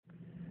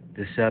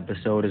This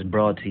episode is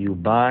brought to you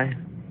by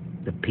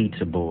the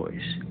Pizza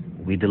Boys.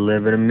 We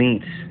deliver the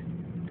meats.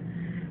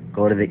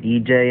 Go to the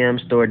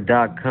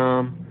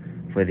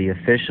EJMstore.com for the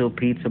official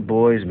Pizza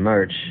Boys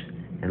merch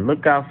and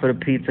look out for the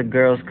Pizza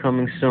Girls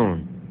coming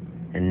soon.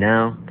 And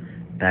now,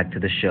 back to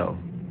the show.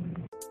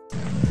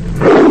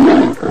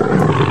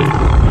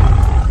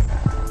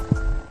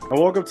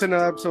 Welcome to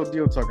another episode of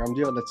Deal Talk. I'm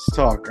Deal. Let's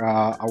talk.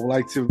 I would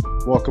like to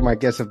welcome my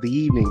guest of the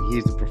evening.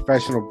 He's a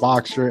professional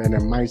boxer and a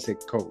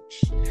mindset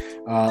coach.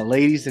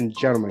 Ladies and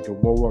gentlemen,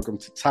 welcome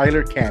to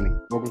Tyler Canning.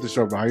 Welcome to the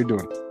show, bro. How you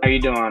doing? How you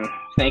doing?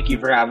 Thank you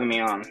for having me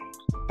on.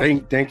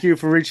 Thank you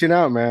for reaching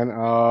out, man.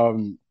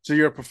 So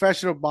you're a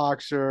professional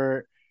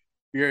boxer.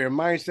 You're a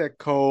mindset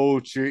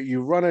coach.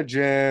 You run a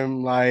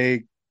gym.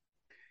 Like,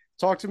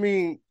 talk to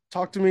me.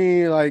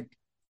 Like,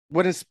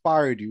 what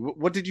inspired you?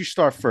 What did you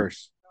start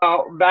first?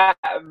 Oh, back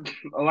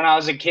when I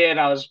was a kid,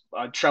 I was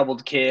a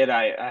troubled kid.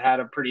 I had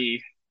a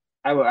pretty,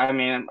 I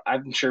mean,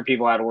 I'm sure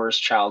people had worse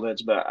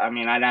childhoods, but I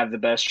mean, I'd have the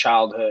best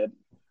childhood.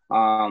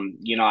 I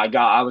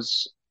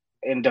was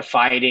into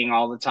fighting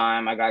all the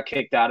time. I got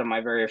kicked out of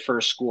my very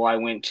first school I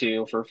went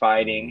to for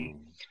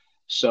fighting.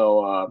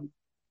 So,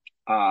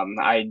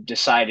 I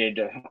decided,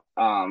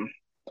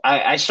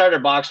 I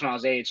started boxing when I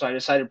was 8. So I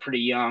decided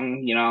pretty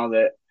young,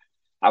 that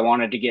I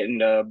wanted to get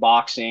into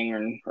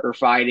boxing or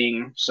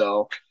fighting.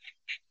 So,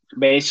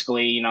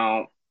 basically,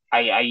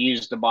 I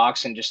used the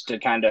boxing just to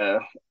kind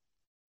of,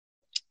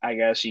 I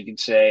guess you could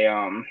say,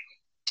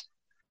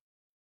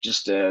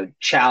 just to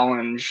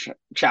challenge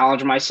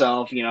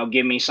myself,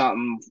 give me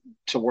something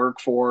to work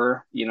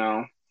for,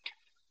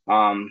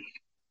 um,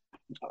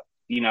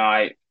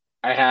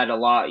 I had a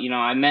lot,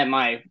 I met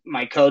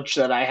my coach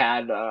that I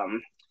had,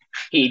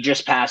 he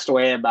just passed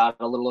away about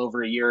a little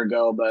over a year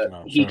ago, but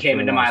he Sorry for came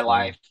the into my loss, man.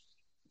 life.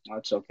 Oh,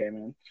 it's okay,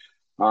 man.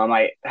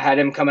 I had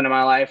him come into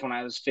my life when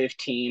I was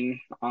 15,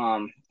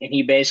 and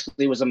he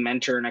basically was a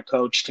mentor and a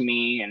coach to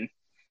me. And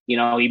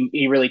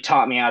he really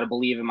taught me how to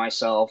believe in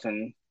myself,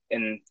 and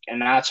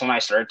that's when I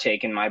started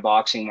taking my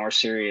boxing more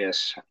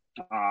serious.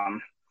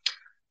 Um,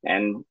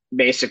 and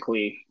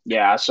basically,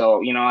 yeah.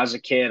 So as a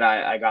kid,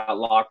 I got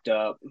locked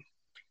up.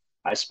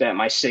 I spent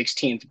my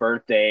 16th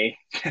birthday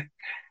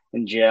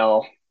in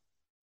jail,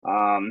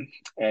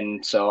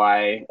 and so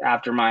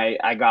after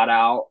I got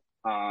out,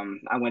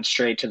 I went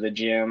straight to the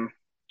gym.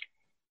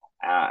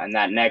 And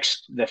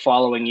the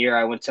following year,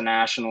 I went to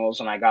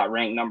nationals and I got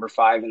ranked number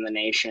 5 in the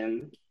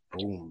nation.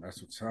 Oh,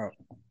 that's what's up.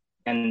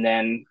 And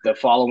then the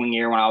following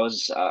year, when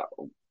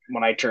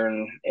I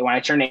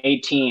turned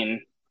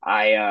 18,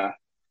 I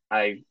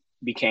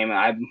became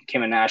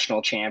a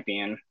national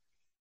champion.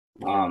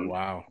 Oh,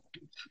 wow.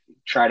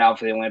 Tried out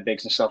for the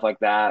Olympics and stuff like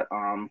that.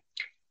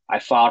 I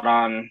fought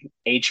on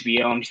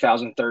HBO in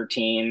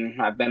 2013.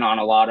 I've fought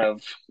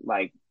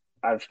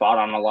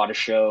on a lot of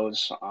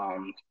shows.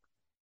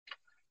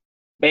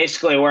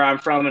 Basically where I'm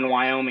from in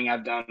Wyoming,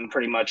 I've done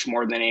pretty much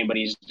more than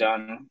anybody's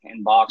done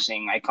in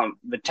boxing.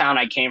 The town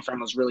I came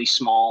from was really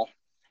small.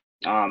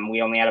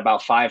 We only had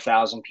about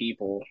 5,000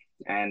 people,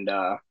 and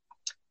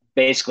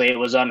basically it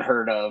was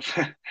unheard of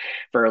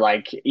for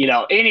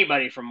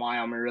anybody from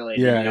Wyoming really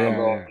to go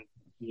Yeah. and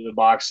do the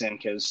boxing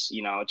because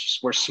it's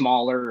just we're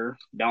smaller,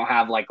 don't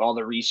have like all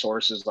the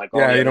resources like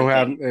all Yeah, the you other don't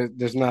have, things.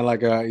 there's not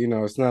like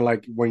it's not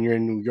like when you're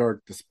in New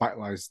York, the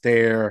spotlight's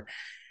there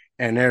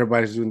and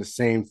everybody's doing the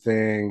same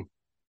thing.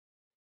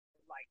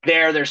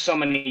 There's so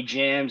many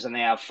gyms and they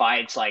have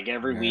fights like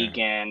every Yeah.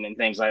 weekend and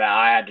things like that.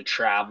 I had to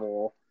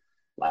travel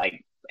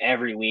like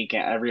every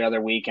weekend, every other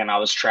weekend. I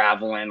was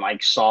traveling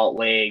like Salt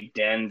Lake,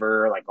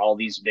 Denver, like all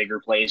these bigger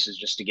places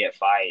just to get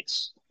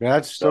fights.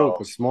 That's dope. So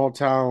But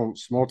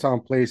small town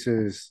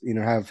places,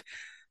 have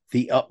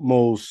the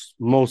utmost,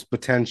 most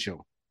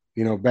potential.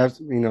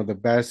 The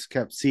best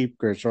kept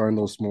secrets are in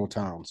those small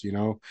towns,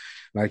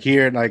 Like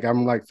here, like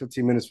I'm like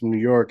 15 minutes from New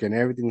York and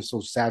everything's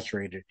so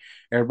saturated.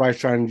 Everybody's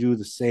trying to do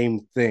the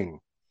same thing,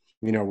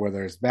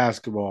 whether it's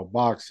basketball,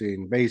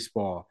 boxing,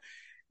 baseball,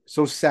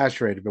 so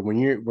saturated. But when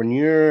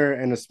you're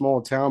in a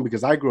small town,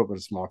 because I grew up in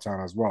a small town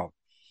as well,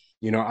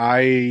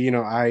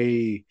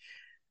 I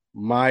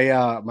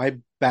my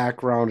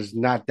background is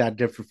not that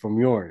different from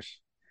yours.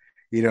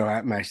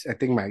 At I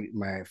think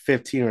my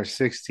 15 or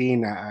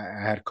 16,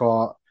 I had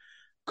caught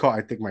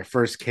I think my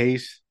first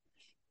case.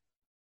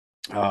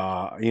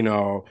 I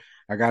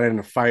got in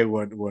a fight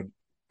with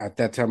at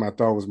that time I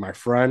thought was my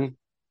friend,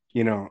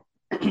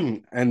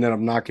 ended up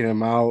knocking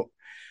him out,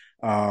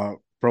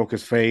 broke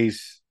his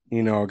face,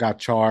 got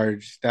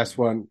charged. That's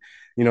when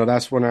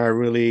I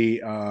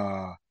really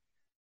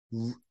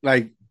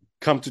like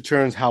come to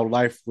terms how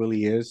life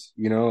really is,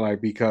 like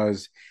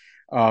because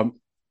um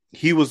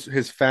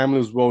his family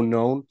was well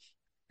known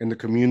in the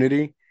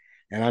community,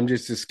 and I'm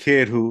just this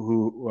kid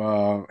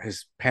who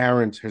his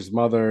parents, his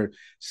mother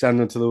sent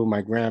him to live with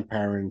my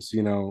grandparents,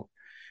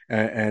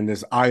 and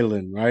this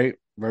island, right?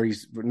 Very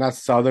not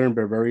southern,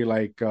 but very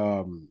like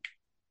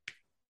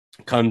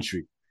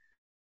country,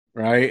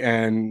 right?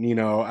 And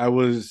I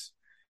was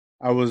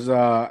as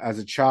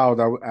a child,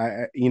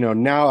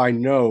 now I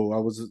know I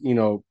was,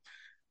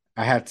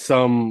 I had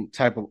some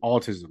type of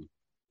autism,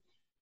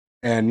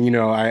 and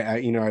I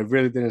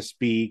really didn't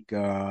speak.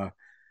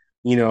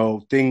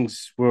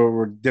 Things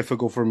were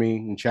difficult for me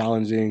and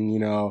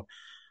challenging.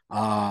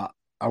 Uh,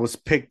 I was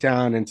picked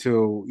down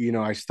until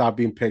I stopped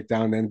being picked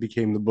down, then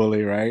became the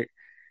bully, right?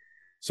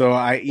 So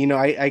I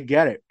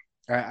get it.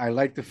 I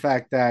like the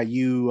fact that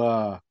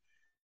you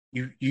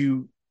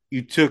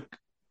took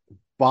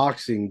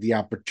boxing the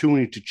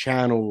opportunity to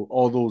channel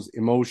all those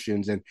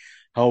emotions and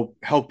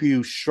help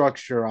you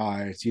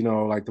structureize,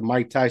 like the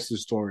Mike Tyson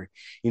story,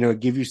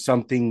 give you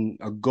something,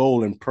 a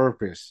goal and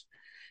purpose,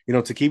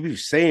 to keep you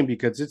sane,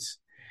 because it's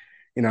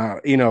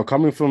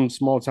coming from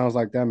small towns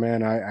like that,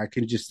 man, I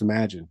can just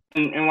imagine.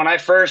 And when I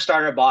first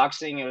started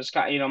boxing, it was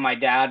kind of, my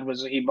dad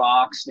he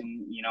boxed,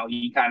 and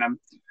he kind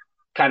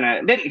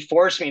of didn't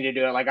force me to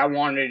do it. Like, I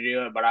wanted to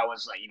do it, but I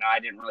was like, I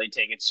didn't really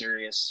take it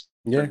serious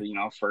for Yeah.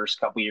 the first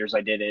couple years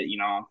I did it.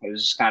 It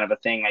was just kind of a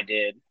thing I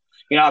did.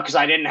 Because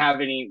I didn't have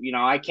any.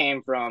 I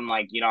came from,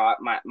 like,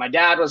 my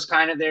dad was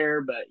kind of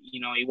there, but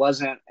he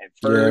wasn't at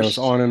Yeah, it was first.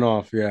 on and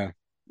off. Yeah.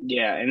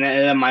 Yeah, and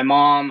then my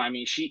mom, I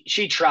mean,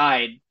 she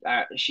tried.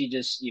 She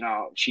just,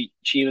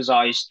 she was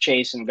always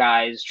chasing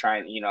guys,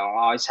 trying,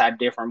 always had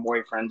different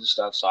boyfriends and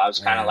stuff. So I was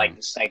kind of like Damn.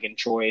 the second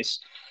choice.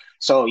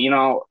 So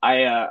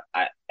I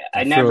I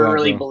feel never that,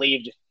 really bro.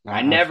 believed. I I,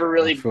 I, never I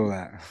really, feel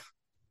that.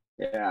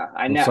 yeah,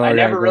 I'm I sorry you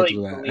gotta never go really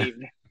through that.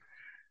 believed.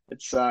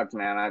 It sucked,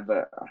 man.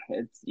 But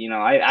it's,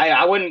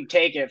 I wouldn't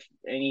take it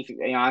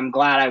anything. I'm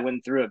glad I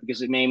went through it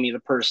because it made me the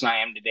person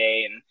I am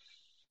today,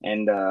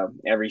 and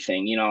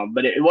everything,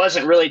 but it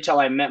wasn't really till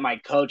I met my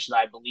coach that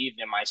I believed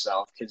in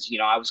myself, because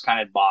I was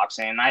kind of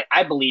boxing, and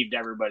I believed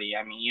everybody.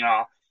 I mean,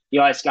 you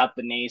always got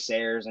the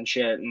naysayers and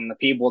shit, and the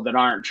people that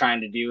aren't trying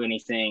to do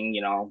anything,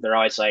 they're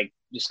always like,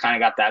 just kind of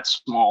got that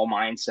small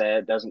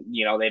mindset. Doesn't,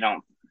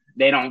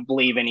 they don't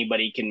believe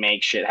anybody can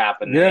make shit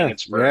happen. They think Yeah,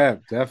 it's for, yeah,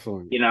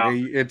 definitely. you know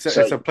It's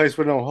so a place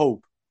with no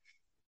hope.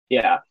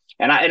 yeah,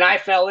 and I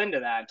fell into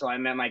that until I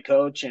met my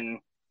coach, and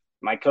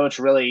my coach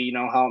really,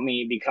 helped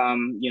me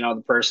become,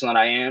 the person that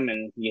I am,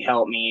 and he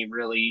helped me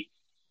really,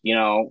 you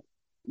know,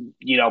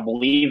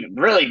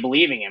 really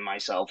believing in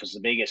myself is the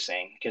biggest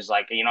thing. Because,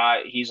 like,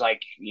 he's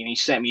like, he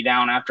sent me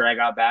down after I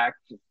got back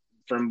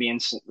from being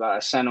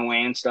sent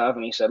away and stuff,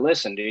 and he said,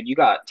 "Listen, dude, you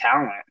got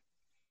talent."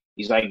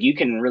 He's like, "You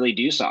can really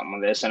do something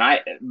with this." And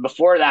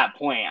before that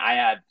point, I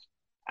had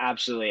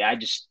absolutely, I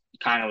just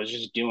kind of was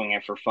just doing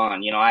it for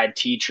fun. I had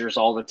teachers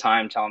all the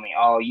time telling me,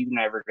 "Oh, you're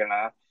never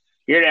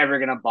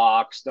gonna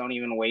box. Don't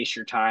even waste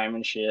your time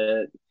and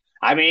shit."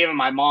 I mean, even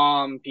my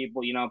mom,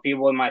 people,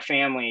 people in my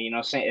family,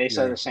 they said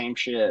Yeah. the same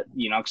shit,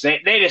 because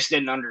they just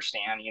didn't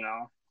understand,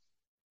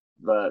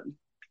 but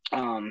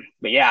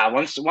but yeah,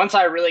 once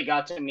I really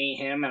got to meet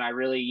him, and I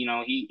really,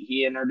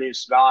 he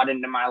introduced God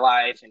into my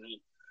life, and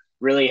he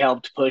really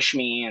helped push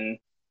me and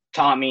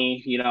taught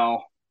me,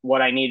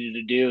 what I needed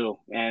to do,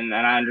 and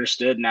I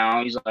understood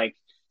now. He's like,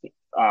 it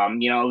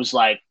was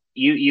like,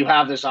 you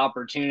have this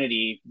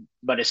opportunity,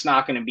 but it's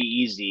not going to be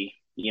easy,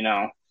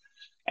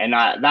 and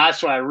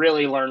that's what I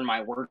really learned,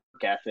 my work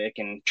ethic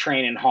and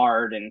training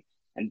hard, and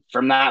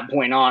from that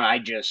point on,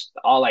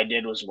 all I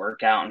did was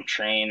work out and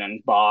train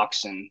and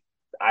box, and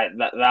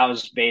that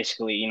was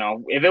basically,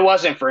 if it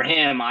wasn't for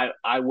him,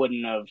 I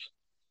wouldn't have,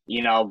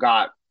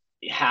 got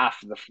half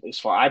the as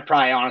far. I'd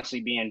probably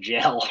honestly be in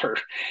jail or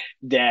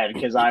dead,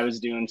 because I was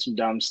doing some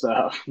dumb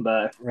stuff.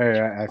 But Hey,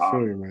 I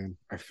feel you, um, man.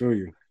 I feel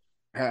you.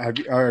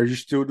 Are you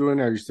still doing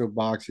it? Are you still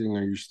boxing?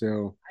 Are you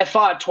still? I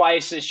fought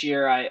twice this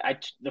year.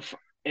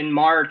 In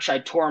March I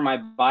tore my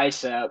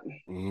bicep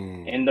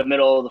in Mm, the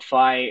middle of the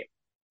fight.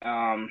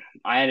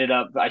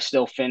 I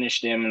still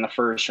finished him in the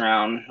first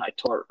round.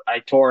 I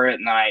tore it,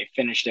 and I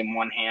finished him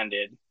one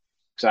handed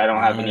because I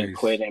don't have any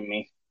quit nice. in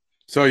me.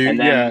 So And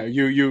then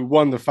you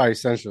won the fight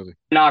essentially.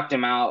 knocked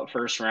him out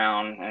first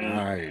round, and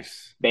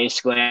Nice.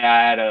 basically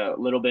I had a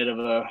little bit of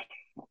a,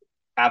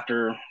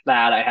 after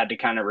that I had to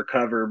kind of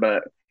recover,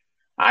 but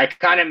I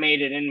kind of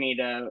made it in me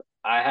to.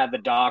 I had the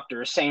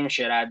doctor, same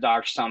shit. I had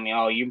doctors telling me,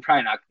 "Oh, you're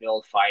probably not gonna be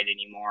able to fight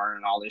anymore,"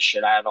 and all this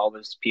shit. I had all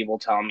these people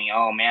telling me,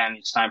 "Oh man,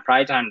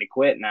 probably time to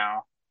quit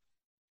now."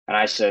 And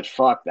I said,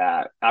 "Fuck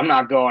that! I'm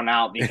not going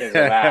out because of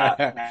that."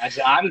 And I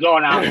said, "I'm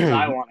going out because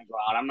I want to go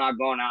out. I'm not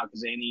going out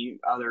because any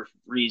other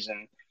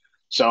reason."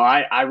 So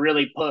I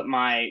really put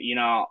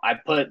I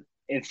put,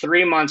 in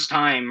 3 months'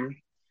 time,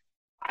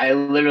 I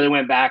literally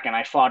went back and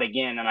I fought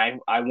again, and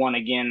I won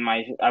again.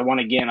 I won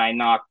again. I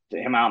knocked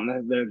him out,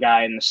 the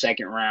guy in the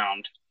second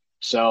round.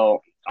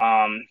 So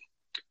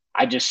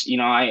I just,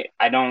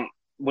 I don't,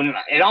 when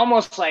it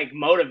almost like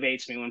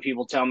motivates me when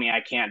people tell me I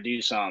can't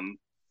do something,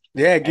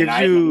 Yeah, and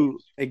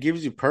it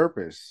gives you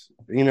purpose.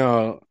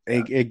 yeah,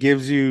 It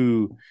gives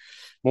you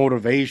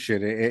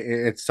motivation.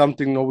 It's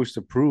something always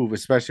to prove,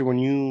 especially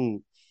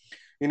when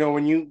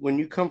when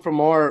you come from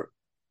our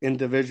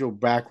individual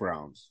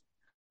backgrounds,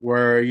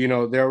 where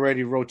they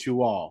already wrote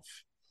you off.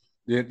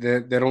 They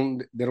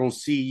don't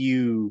see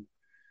you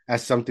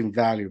as something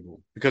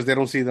valuable because they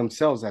don't see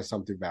themselves as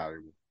something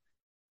valuable.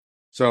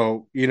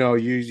 So you're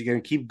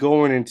gonna keep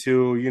going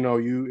until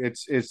you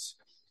it's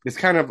it's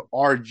kind of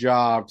our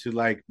job to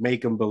like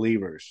make them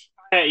believers.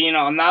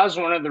 And that was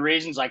one of the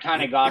reasons I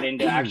kind of got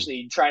into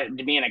actually trying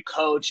to being a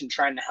coach and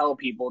trying to help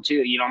people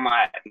too.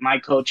 My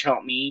coach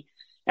helped me,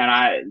 and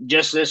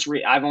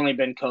I've only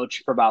been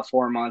coach for about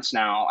 4 months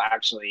now,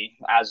 actually,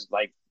 as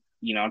like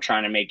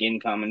trying to make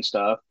income and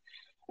stuff.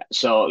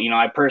 So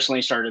I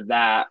personally started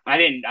that.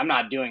 I'm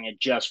not doing it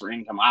just for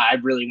income. I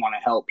really want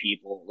to help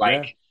people. Yeah,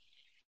 Like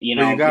but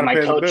you got to my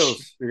pay the coach,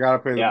 bills. You got to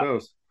pay the yeah,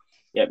 bills.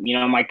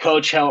 yeah. My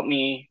coach helped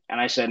me,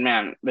 and I said,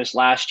 man, this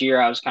last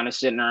year I was kind of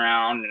sitting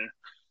around, and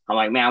I'm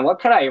like, man, what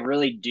could I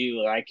really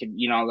do that I could,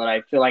 that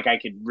I feel like I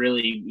could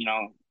really,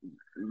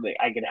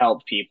 I could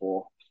help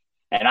people.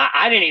 And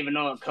I didn't even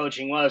know what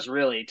coaching was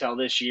really till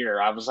this year.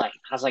 I was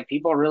like,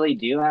 people really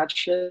do that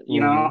shit,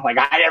 Hmm. Like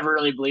I never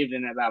really believed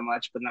in it that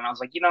much, but then I was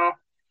like,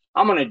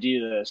 I'm gonna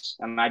do this,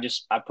 and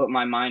I put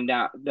my mind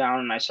down,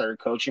 and I started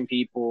coaching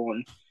people,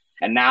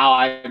 and now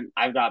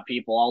I've got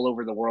people all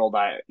over the world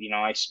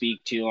I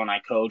speak to and I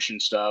coach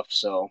and stuff.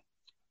 So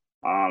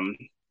um,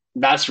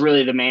 that's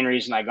really the main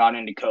reason I got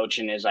into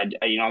coaching is I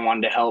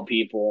wanted to help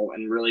people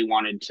and really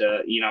wanted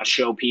to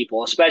show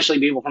people, especially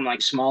people from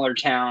like smaller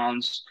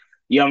towns,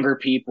 younger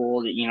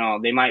people that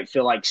they might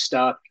feel like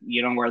stuck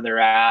where they're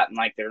at, and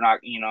like they're not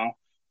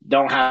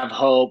don't have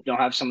hope, don't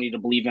have somebody to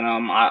believe in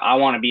them. I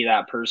want to be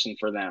that person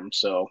for them.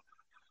 So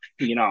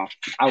you know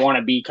I want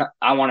to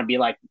be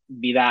like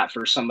be that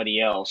for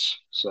somebody else.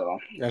 So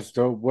That's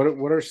dope. What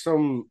are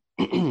some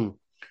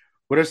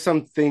what are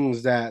some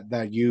things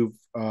that you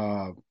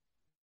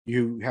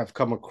have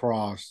come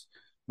across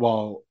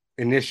while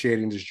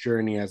initiating this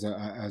journey as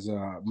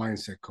a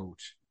mindset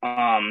coach?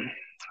 um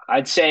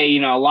I'd say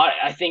a lot.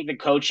 I think the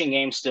coaching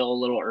game's still a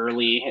little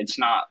early. It's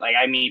not like,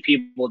 I mean,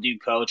 people do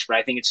coach, but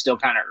I think it's still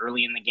kind of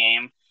early in the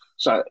game.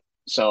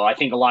 So I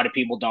think a lot of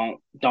people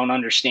don't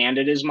understand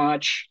it as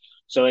much.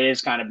 So it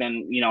has kind of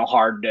been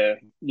hard to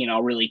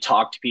really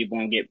talk to people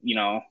and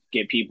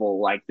get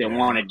people like they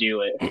want Yeah. to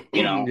do it.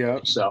 Yeah.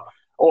 So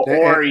or And,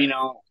 or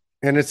go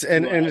and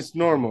ahead. it's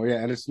normal.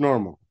 Yeah, and it's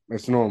normal.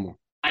 It's normal.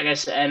 I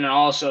guess, and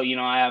also,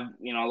 I have,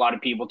 a lot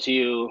of people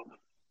too,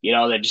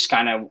 that just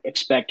kind of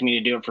expect me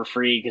to do it for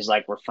free because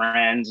like we're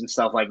friends and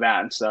stuff like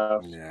that and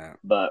stuff. Yeah.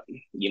 But,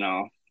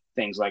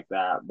 things like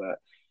that.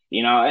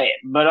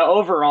 But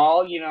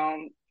overall,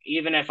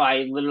 even if I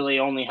literally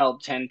only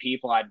helped 10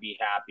 people, I'd be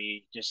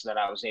happy just that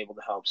I was able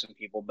to help some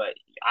people. But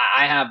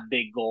I have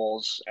big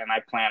goals, and I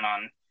plan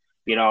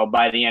on,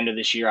 by the end of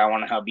this year, I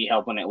want to be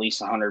helping at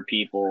least 100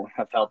 people,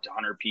 have helped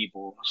 100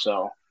 people.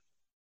 So,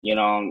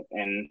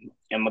 and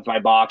with my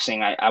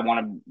boxing, I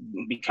want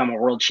to become a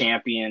world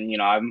champion.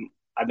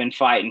 I've been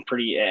fighting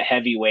pretty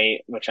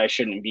heavyweight, which I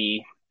shouldn't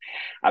be.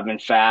 I've been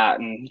fat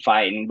and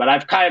fighting, but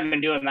I've kind of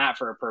been doing that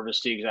for a purpose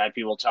too, because I had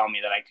people tell me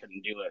that I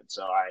couldn't do it,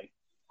 so I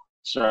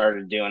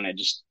started doing it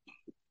just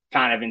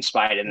kind of in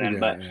spite of them. Yeah,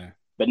 But yeah.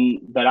 but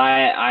but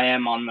I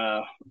am on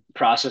the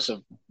process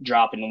of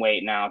dropping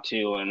weight now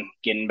too, and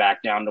getting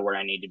back down to where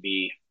I need to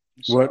be.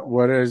 So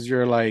What is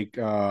your like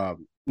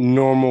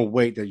normal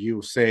weight that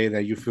you say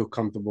that you feel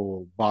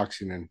comfortable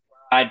boxing in?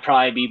 I'd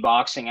probably be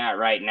boxing at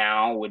right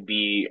now would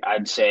be,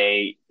 I'd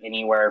say,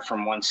 anywhere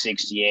from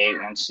 168,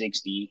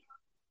 160.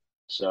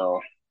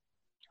 So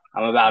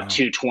I'm about Wow.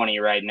 220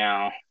 right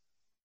now.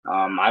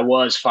 I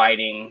was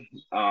fighting.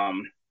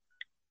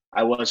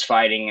 I was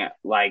fighting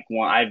like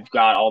one. I've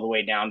got all the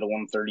way down to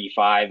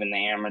 135 in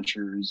the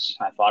amateurs.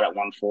 I fought at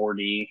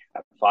 140.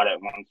 I fought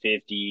at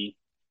 150.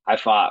 I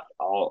fought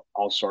all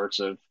sorts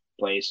of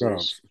Bro,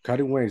 places.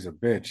 cutting weight is a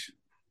bitch.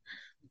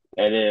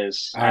 It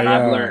is, and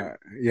I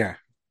yeah.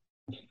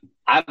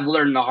 I've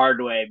learned the hard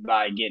way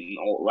by getting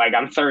old. Like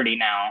I'm 30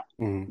 now.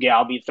 Mhm. Yeah,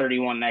 I'll be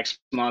 31 next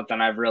month,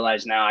 and I've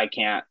realized now I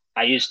can't.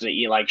 I used to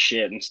eat like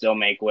shit and still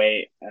make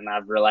weight, and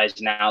I've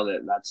realized now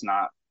that that's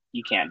not.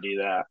 You can't do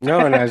No,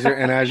 and that.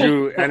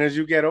 as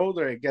you get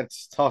older, it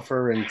gets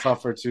tougher and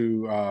tougher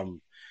to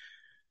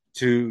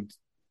to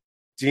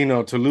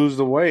lose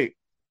the weight.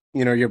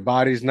 You know, your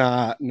body's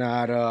not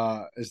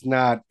it's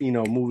not,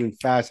 moving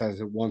fast as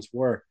it once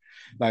were.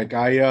 Like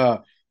I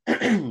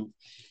did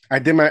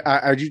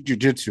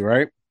jujitsu,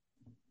 right?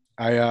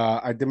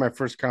 I did my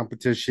first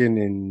competition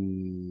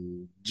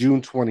in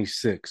June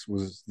 26th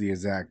was the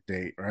exact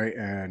date, right?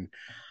 And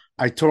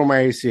I tore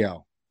my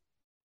ACL.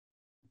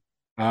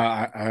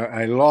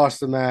 I lost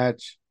the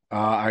match.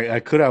 I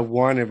could have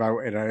won if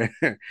I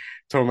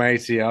tore my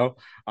ACL,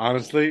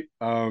 honestly.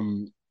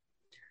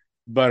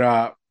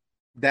 But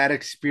that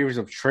experience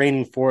of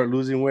training for it,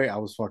 losing weight, I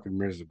was fucking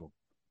miserable.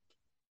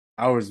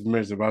 I was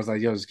miserable. I was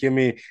like, yo, just give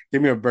me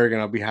a burger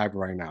and I'll be happy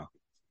right now.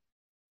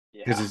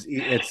 Because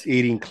Yeah. it's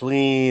eating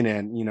clean,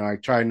 and I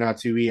try not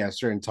to eat at a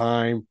certain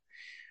time.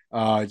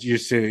 Because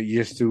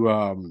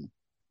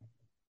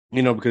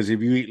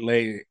if you eat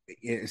late,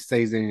 it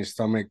stays in your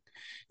stomach,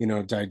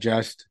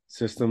 digest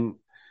system.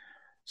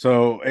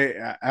 So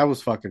I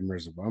was fucking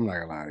miserable. I'm not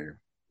gonna lie to you,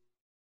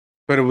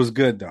 but it was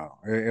good though.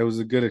 It was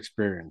a good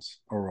experience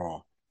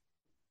overall.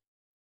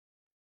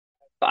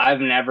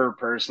 I've never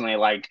personally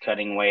liked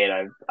cutting weight.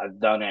 I've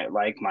done it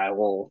like my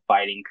whole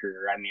fighting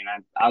career. I mean,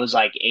 I was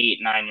like 8,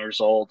 9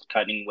 years old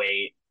cutting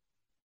weight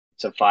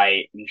to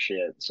fight and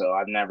shit. So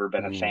I've never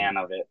been a Mm, fan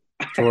of it.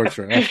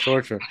 torture. That's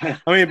torture. I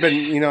mean, but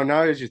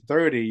now that you're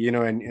 30,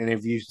 and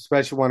if you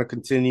especially want to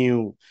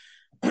continue,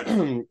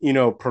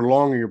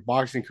 prolong your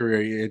boxing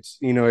career, it's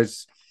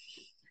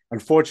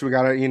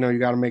unfortunately you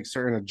gotta make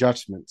certain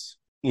adjustments.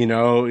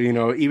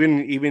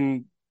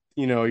 Even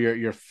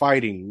your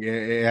fighting,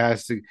 it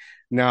has to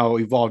now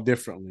evolve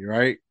differently,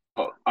 right?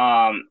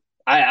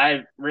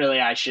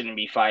 I shouldn't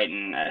be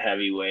fighting at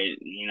heavyweight.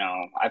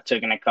 I've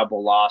taken a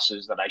couple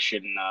losses that I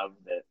shouldn't have.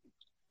 That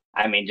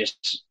I mean,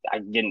 just I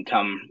didn't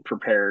come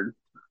prepared.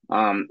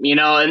 And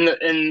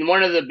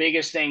one of the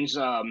biggest things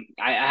I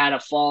had a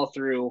fall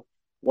through.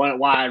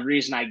 Why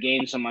reason I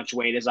gained so much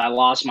weight is I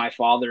lost my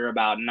father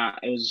about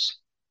not it was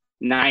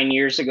 9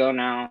 years ago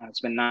now.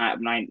 It's been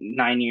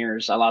 9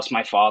 years. I lost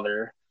my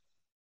father.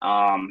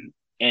 And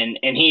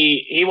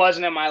he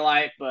wasn't in my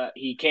life, but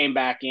he came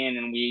back in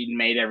and we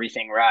made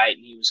everything right.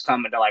 And he was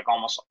coming to like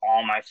almost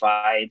all my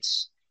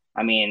fights.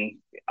 I mean,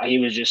 he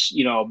was just,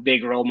 a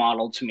big role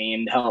model to me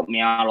and helped me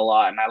out a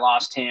lot. And I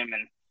lost him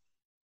and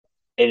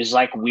it was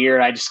like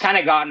weird. I just kind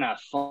of got in a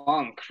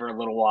funk for a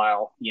little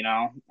while.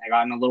 I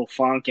got in a little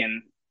funk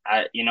and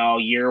a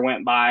year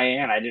went by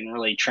and I didn't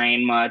really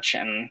train much.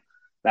 And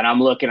then I'm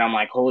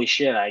like, holy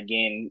shit, I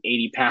gained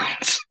 80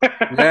 pounds.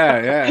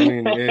 Yeah, yeah. I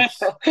mean,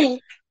 it's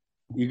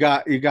you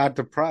got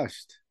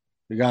depressed.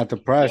 You got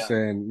depressed, Yeah.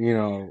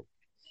 and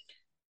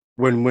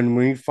when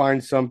we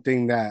find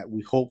something that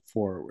we hope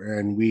for,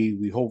 and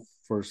we hope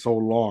for so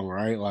long,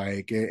 right?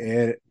 Like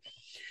it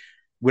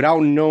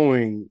without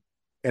knowing,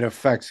 it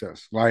affects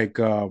us. Like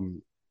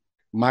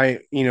my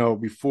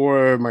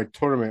before my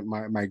tournament,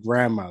 my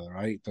grandmother,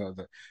 right,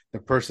 the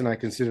person I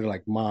consider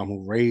like mom,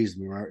 who raised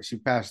me, right, she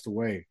passed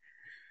away,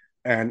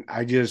 and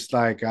I just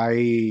like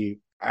I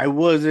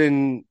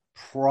wasn't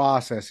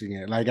processing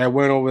it. Like I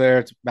went over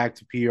there back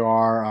to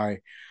PR.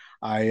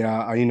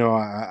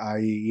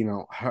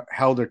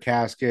 Held her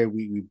casket.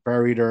 We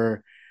buried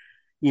her.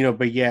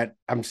 But yet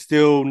I'm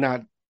still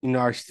not.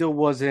 I still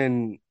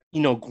wasn't.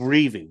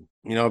 Grieving.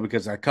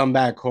 Because I come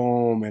back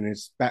home and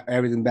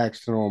everything back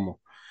to normal.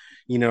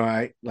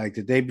 I like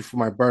the day before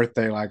my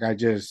birthday. Like I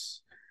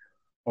just,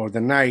 or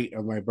the night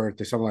of my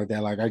birthday, something like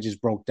that. Like I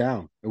just broke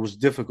down. It was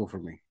difficult for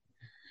me.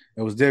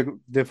 It was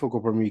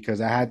difficult for me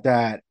because I had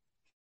that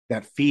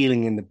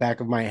feeling in the back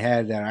of my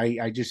head that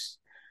I just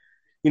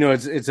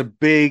it's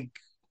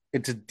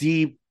a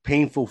deep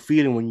painful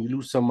feeling when you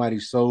lose somebody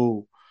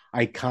so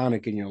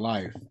iconic in your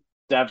life.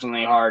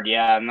 Definitely hard,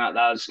 yeah. And that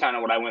was kind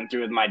of what I went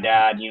through with my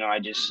dad. I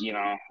just,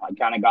 I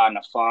kind of got in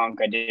a funk.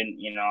 I didn't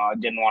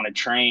want to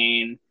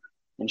train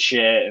and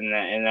shit. And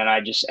then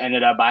I just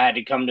ended up, I had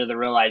to come to the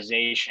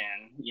realization,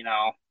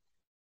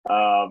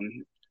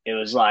 um, it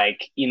was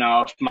like,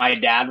 if my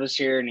dad was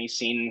here and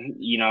seen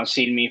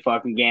me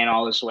fucking gain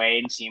all this weight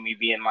and seen me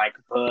being like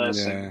a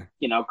puss and,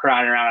 Yeah.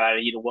 crying around,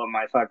 I'd whoop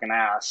my fucking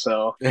ass.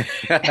 So,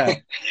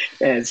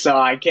 and so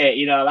I can't,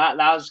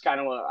 that was kind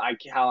of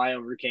how I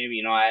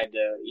overcame, I had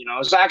to, it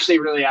was actually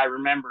really, I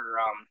remember,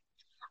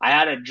 I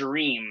had a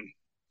dream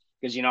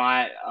because,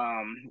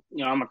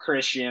 I'm a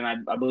Christian.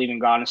 I believe in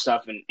God and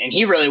stuff. And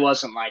he really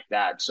wasn't like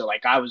that. So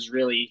like, I was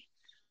really,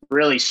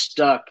 really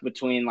stuck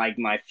between like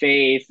my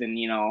faith and,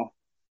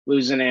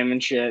 losing him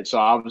and shit. So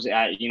I was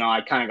at,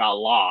 I kind of got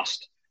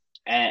lost.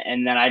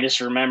 And then I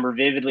just remember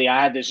vividly,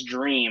 I had this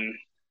dream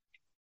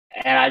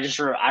and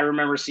I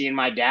remember seeing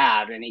my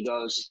dad, and he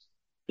goes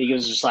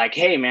just like,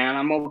 "Hey man,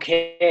 I'm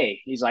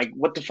okay." He's like,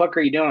 "What the fuck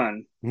are you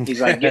doing?"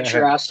 He's like, "Get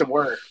your ass to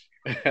work."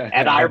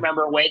 And I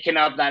remember waking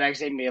up that next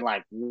day and being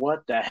like,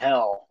 "What the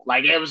hell?"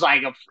 Like it was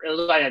like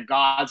a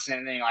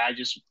godsend thing. Like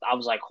I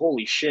was like,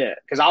 "Holy shit,"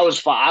 because I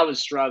was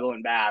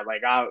struggling bad.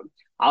 Like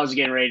I was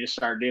getting ready to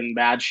start doing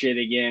bad shit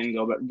again,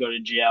 go to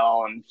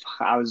jail, and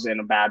I was in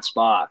a bad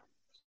spot.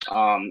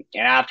 And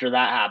after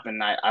that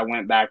happened, I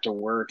went back to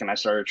work and I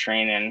started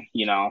training.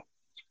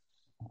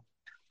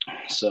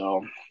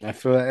 So I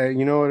feel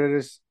you know what it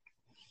is.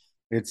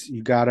 It's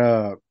you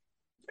gotta.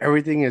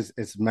 Everything is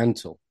it's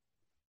mental.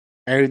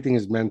 Everything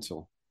is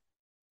mental.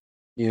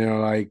 You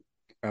know,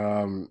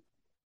 um,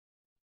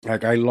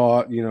 like I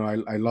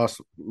lost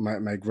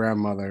my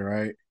grandmother,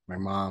 right? My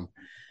mom.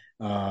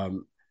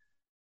 Um,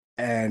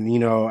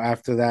 and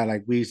after that,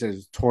 like we said,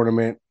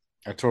 tournament.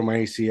 I tore my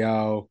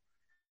ACL.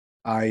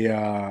 I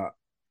uh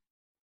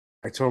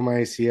I tore my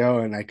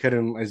ACL and I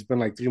couldn't. It's been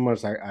like 3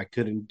 months. I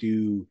couldn't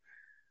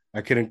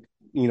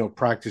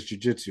practice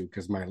jujitsu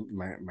because my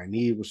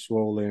knee was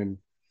swollen,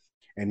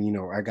 and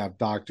I got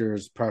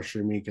doctors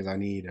pressuring me because I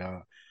need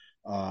uh,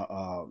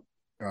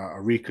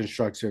 a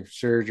reconstructive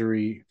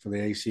surgery for the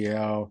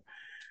ACL,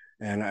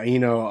 and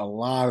a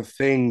lot of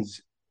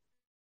things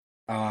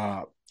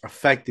uh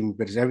affecting me,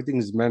 but everything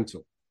is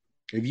mental.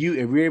 If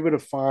you're able to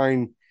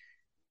find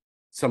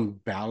some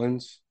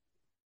balance,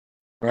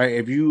 right?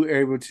 If you are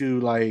able to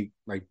like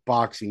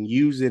boxing,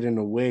 use it in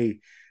a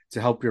way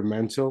to help your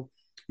mental,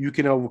 you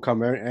can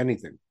overcome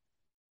anything.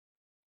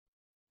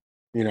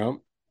 You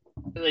know?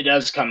 It really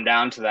does come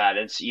down to that.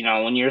 It's,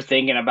 when you're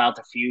thinking about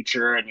the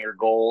future and your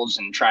goals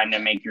and trying to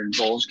make your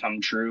goals come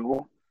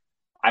true,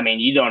 I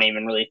mean, you don't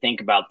even really think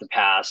about the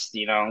past.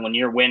 When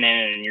you're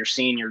winning and you're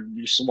seeing you're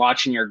just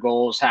watching your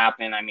goals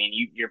happen. I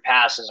mean, your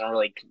past doesn't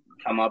really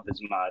come up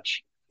as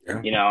much. Yeah.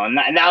 And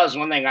that was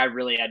one thing I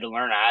really had to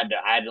learn. I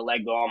had to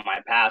let go of my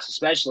past,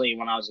 especially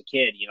when I was a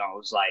kid. It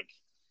was like,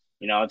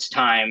 it's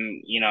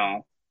time.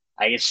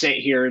 I could sit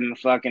here in the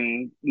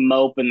fucking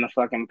mope in the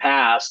fucking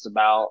past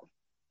about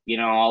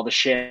all the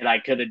shit I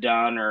could have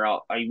done, or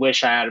I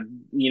wish I had,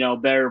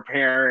 better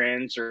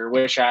parents, or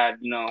wish I had,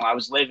 I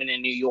was living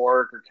in New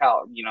York or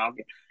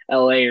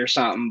LA or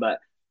something. But,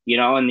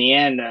 in the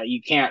end,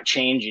 you can't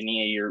change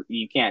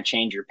you can't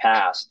change your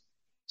past.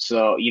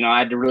 So, I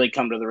had to really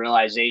come to the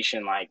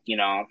realization, like,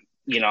 and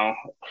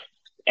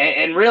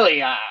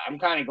really, I'm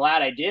kind of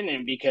glad I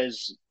didn't,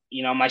 because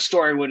my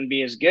story wouldn't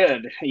be as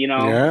good,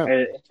 Yeah.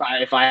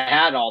 if I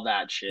had all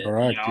that shit,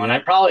 Correct. and I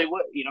Yeah. probably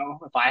would,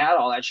 if I had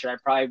all that shit, I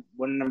probably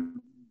wouldn't have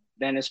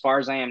been as far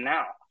as I am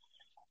now.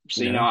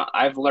 So, Yeah.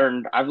 I've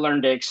learned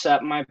to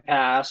accept my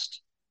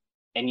past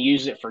and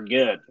use it for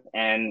good.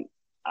 And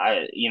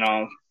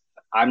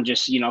I'm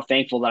just,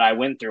 thankful that I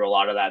went through a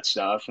lot of that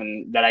stuff,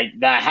 and that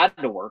I had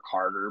to work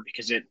harder,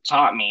 because it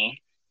taught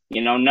me,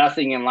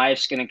 nothing in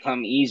life's going to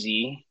come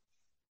easy.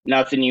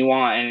 Nothing you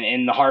want.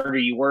 And the harder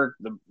you work,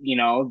 the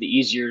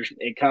easier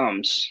it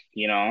comes,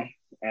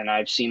 and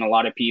I've seen a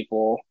lot of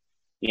people,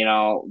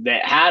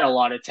 that had a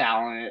lot of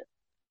talent,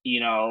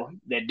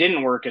 that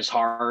didn't work as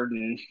hard,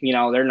 and,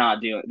 they're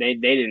not doing, they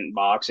didn't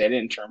box, they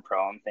didn't turn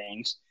pro and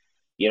things,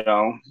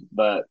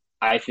 but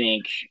I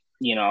think,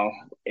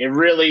 it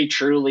really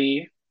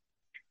truly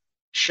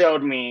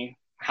showed me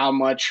how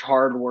much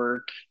hard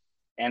work,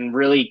 and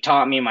really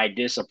taught me my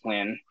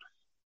discipline,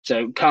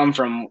 to come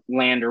from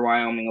Lander,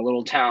 Wyoming, a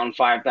little town,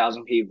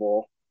 5,000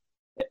 people.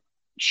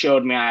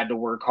 Showed me I had to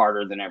work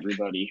harder than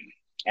everybody.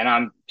 And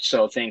I'm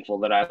so thankful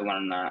that I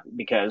learned that,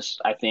 because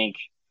I think,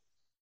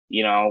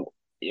 you know,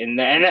 in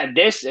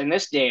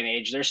this day and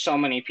age, there's so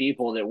many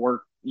people that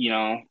work,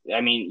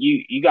 I mean,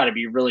 you got to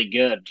be really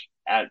good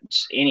at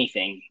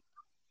anything,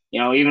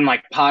 even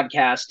like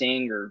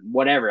podcasting or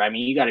whatever. I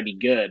mean, you got to be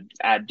good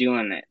at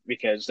doing it,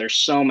 because there's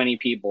so many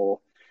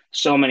people,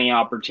 so many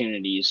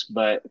opportunities.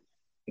 But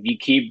if you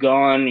keep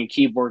going and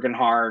keep working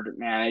hard,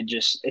 man,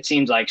 it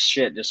seems like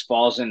shit just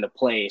falls into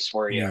place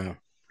for you. Yeah.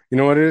 You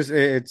know what it is?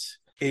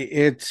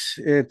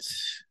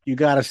 It's you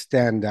gotta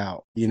stand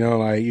out.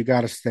 Like you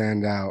gotta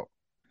stand out.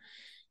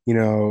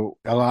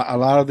 A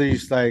lot of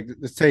these, like,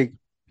 let's take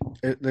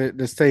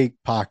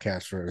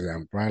podcasts for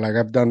example, right? Like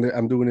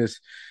I'm doing this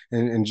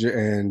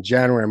in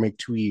January. I make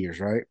 2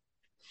 years, right?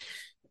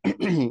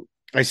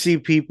 I see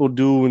people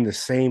doing the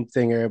same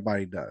thing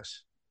everybody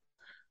does.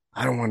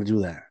 I don't want to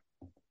do that.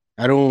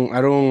 I don't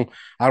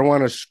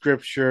want to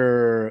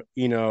scripture,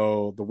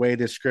 the way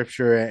this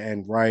scripture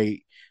and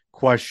write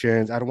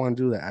questions. I don't want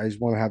to do that. I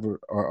just want to have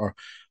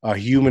a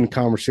human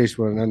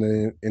conversation with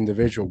another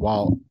individual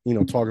while,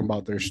 talking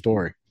about their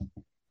story.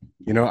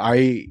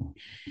 I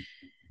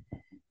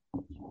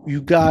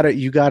you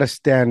gotta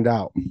stand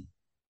out.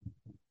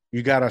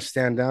 You gotta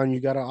stand down. You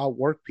gotta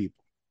outwork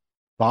people.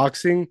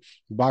 Boxing,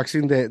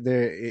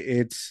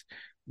 it's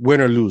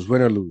win or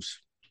lose.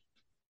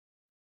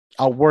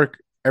 Outwork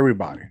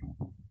everybody.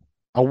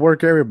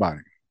 Outwork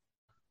everybody.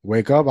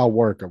 Wake up, I'll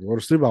work them. Go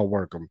to sleep, I'll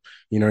work them.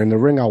 In the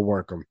ring, I'll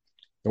work them.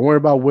 Don't worry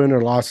about win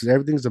or losses.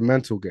 Everything's a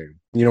mental game.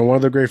 One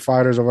of the great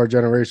fighters of our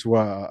generation,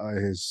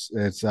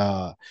 it's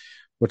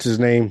what's his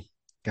name?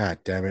 God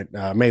damn it,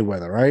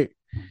 Mayweather, right?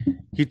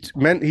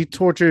 He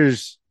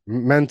tortures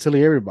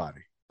mentally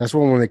everybody. That's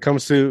when it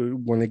comes to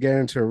when they get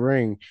into a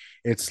ring,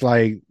 it's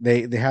like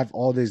they have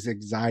all this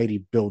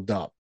anxiety built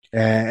up,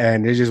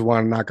 and they just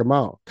want to knock him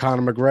out.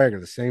 Conor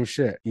McGregor, the same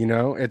shit.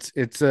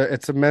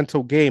 It's a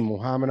mental game.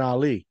 Muhammad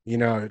Ali, he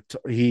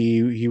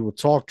will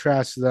talk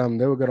trash to them.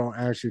 They will get on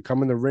actually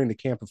come in the ring. They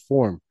can't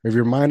perform. If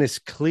your mind is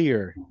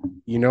clear,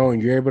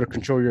 and you're able to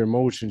control your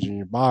emotions and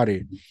your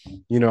body,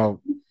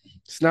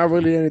 it's not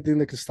really anything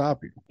that can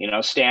stop you.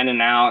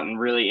 Standing out and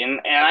really, and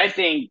I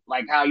think,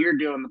 like how you're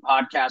doing the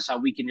podcast, how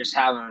we can just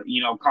have a,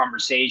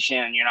 conversation,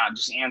 and you're not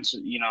just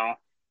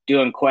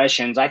doing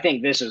questions. I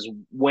think this is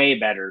way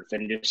better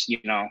than just,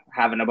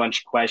 having a bunch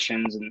of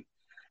questions. And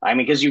I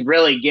mean, because you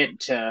really get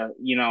to,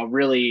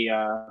 really,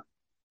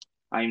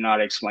 I'm not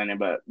explaining,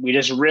 but we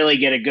just really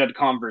get a good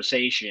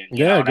conversation.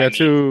 You know Yeah, what I get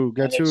mean? to And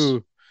get it's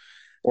to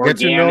get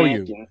to know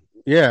organic. you. And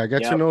Yeah,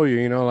 get to yep. know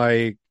you.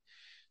 Like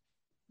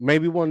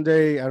maybe one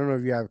day, I don't know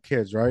if you have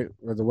kids, right?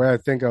 Or the way I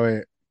think of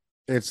it,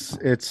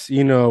 it's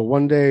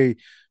one day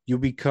you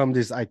become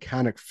this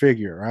iconic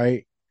figure,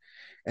 right?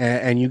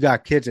 And you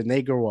got kids and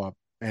they grow up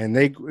and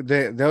they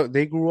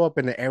grew up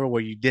in the era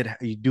where you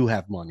do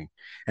have money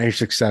and you're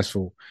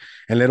successful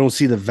and they don't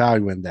see the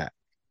value in that.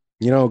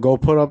 Go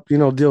put up,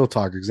 Deal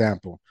Talk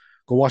example.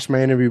 Go watch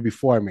my interview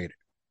before I made it.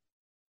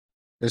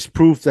 It's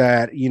proof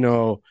that,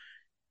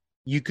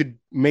 you could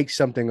make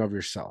something of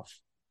yourself.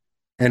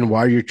 And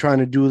while you're trying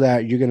to do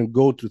that, you're going to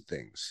go through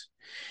things.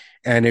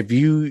 And if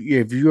you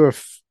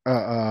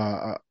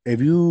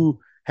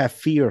have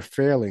fear of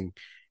failing,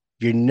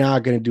 you're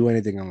not going to do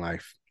anything in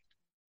life.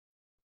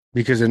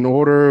 Because in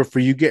order for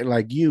you get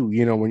like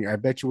you know, when I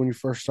bet you when you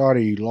first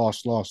started, you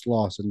lost,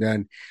 and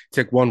then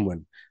take one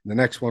win, the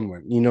next one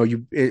win. You know,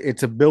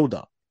 it's a build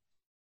up.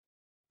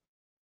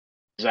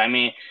 I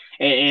mean,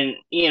 and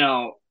you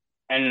know,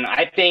 and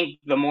I think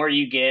the more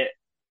you get,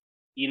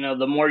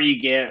 the more you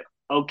get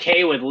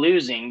okay with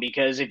losing,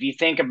 because if you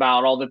think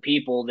about all the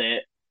people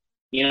that,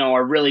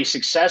 are really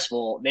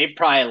successful, they've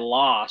probably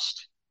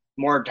lost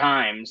more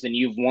times than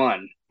you've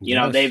won.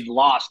 Yes, They've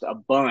lost a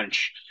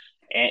bunch.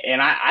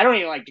 And I don't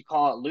even like to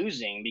call it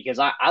losing, because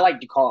I like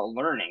to call it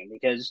learning,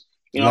 because,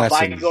 if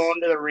I go lessons.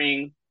 into the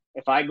ring,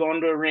 if I go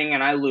into a ring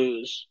and I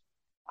lose,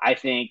 I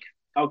think,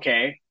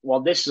 okay, well,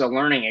 this is a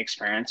learning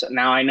experience.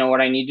 Now I know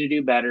what I need to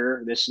do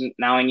better.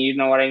 Now I need to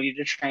know what I need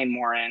to train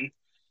more in.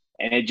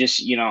 And it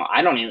just,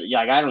 I don't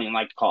even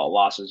like to call it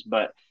losses,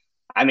 but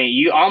I mean,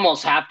 you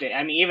almost have to.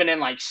 I mean, even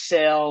in like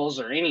sales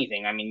or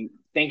anything, I mean,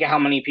 think of how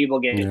many people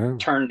get Yeah,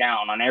 turned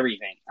down on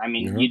everything. I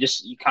mean, yeah,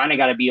 you kind of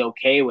got to be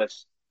okay with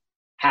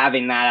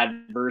having that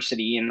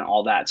adversity and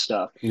all that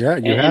stuff. yeah.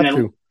 You And have then,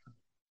 to.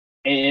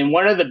 and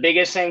one of the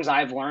biggest things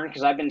I've learned,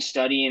 because I've been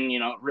studying,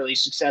 really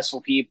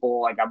successful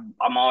people. Like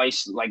I'm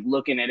always like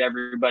looking at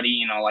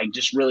everybody, like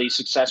just really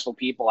successful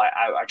people.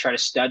 I try to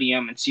study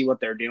them and see what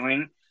they're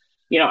doing.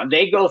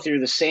 They go through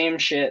the same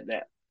shit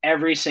that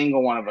every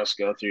single one of us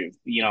go through.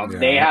 They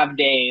Yeah. have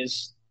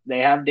days, they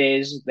have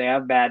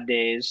bad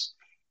days.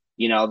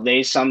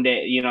 They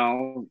someday,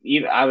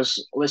 even I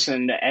was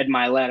listening to Ed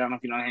Milet. I don't know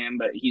if you know him,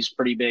 but he's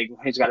pretty big.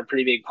 He's got a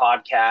pretty big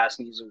podcast,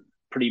 and he's a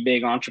pretty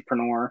big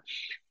entrepreneur.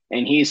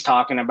 And he's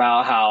talking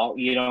about how,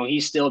 he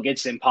still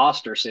gets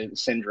imposter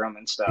syndrome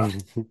and stuff.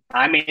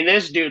 I mean,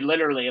 this dude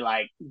literally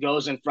like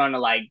goes in front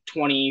of like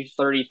 20,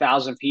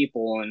 30,000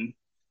 people and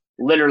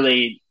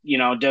literally,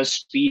 does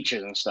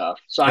speeches and stuff.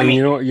 So, I And mean,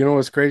 you know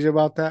what's crazy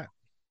about that?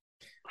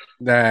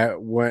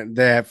 That when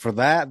that for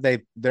that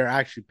they're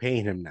actually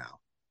paying him now.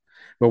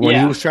 But when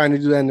he yeah. was trying to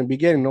do that in the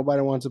beginning,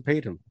 nobody wants to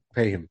pay him.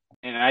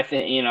 And I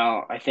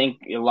think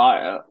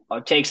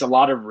it takes a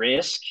lot of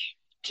risk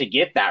to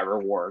get that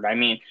reward. I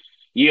mean,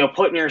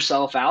 putting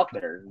yourself out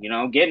there,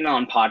 getting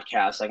on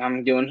podcasts like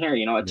I'm doing here, it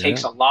Yeah.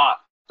 takes a lot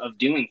of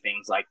doing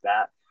things like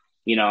that,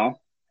 you know,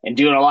 and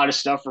doing a lot of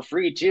stuff for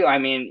free too. I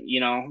mean,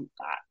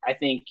 I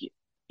think,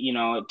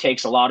 it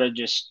takes a lot of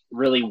just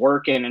really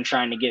working and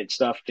trying to get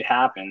stuff to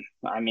happen.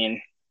 I mean,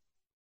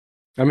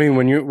 I mean,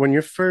 when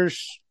you're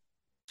first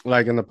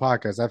like in the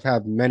podcast, I've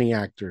had many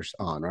actors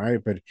on,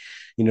 right? But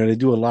you know, they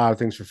do a lot of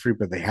things for free,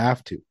 but they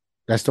have to.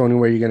 That's the only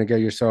way you're gonna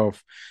get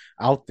yourself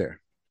out there.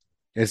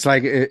 It's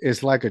like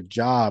a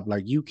job.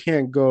 Like you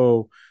can't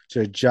go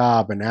to a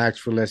job and ask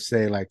for, let's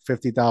say, like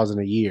 50,000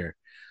 a year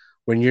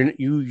when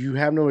you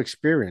have no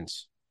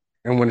experience,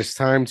 and when it's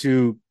time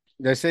to,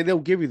 let's say they'll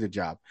give you the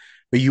job,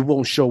 but you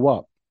won't show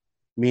up.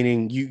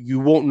 Meaning you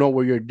won't know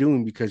what you're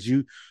doing because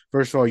you,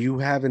 first of all, you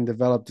haven't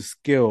developed the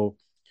skill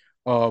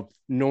of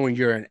knowing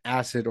you're an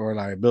asset or a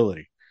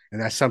liability.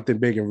 And that's something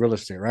big in real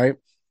estate, right?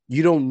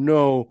 You don't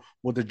know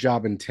what the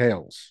job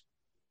entails,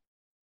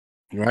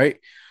 right?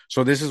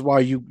 So this is why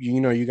you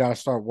know you got to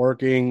start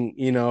working,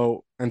 you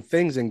know, and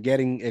things and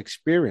getting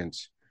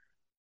experience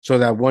so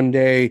that one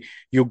day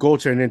you'll go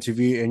to an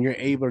interview and you're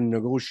able to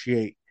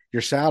negotiate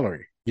your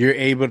salary. You're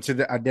able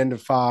to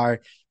identify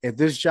if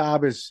this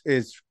job is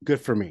good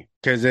for me.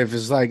 Because if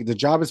it's like the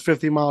job is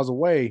 50 miles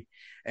away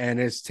and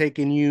it's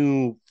taking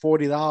you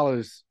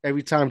 $40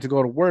 every time to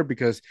go to work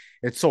because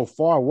it's so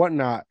far,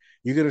 whatnot,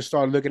 you're gonna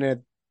start looking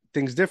at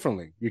things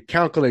differently. You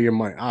calculate your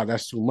money. Ah,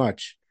 that's too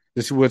much.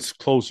 This is what's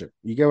closer.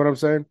 You get what I'm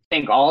saying?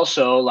 think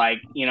also like,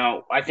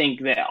 I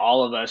think that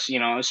all of us,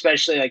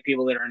 especially like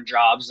people that are in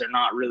jobs, they're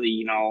not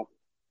really,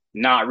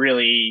 not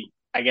really,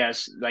 I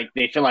guess, like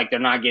they feel like they're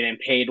not getting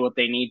paid what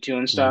they need to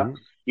and stuff.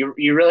 Mm-hmm.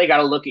 You really got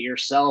to look at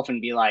yourself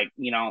and be like,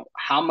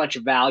 how much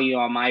value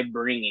am I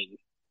bringing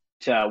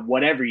to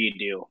whatever you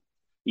do?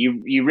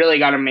 You really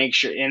got to make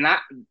sure, and that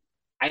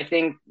I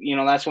think,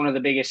 that's one of the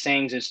biggest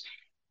things is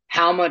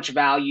how much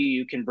value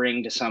you can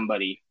bring to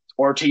somebody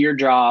or to your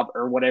job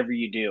or whatever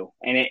you do.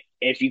 And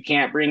if you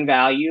can't bring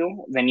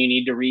value, then you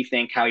need to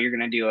rethink how you're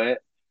going to do it.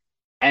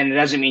 And it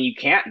doesn't mean you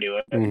can't do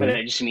it, but Mm-hmm.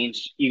 it just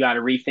means you got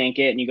to rethink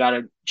it and you got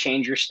to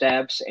change your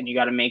steps and you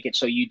got to make it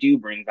so you do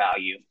bring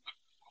value.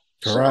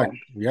 So, Correct.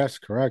 Yes,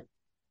 correct.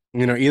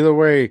 You know, either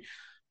way,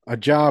 a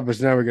job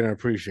is never going to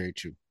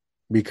appreciate you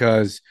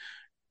because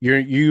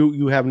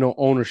you have no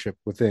ownership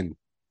within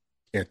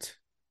it.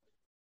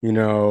 You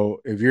know,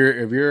 if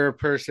you're a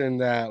person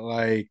that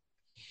like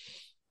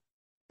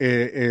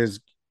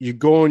is you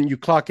go and you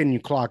clock in, you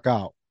clock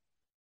out,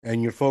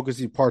 and you're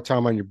focusing part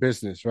time on your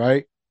business,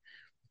 right?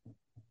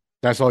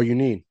 That's all you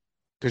need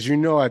because you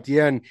know at the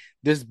end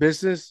this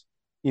business,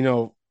 you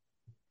know,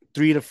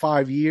 3 to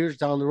 5 years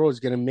down the road is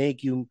going to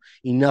make you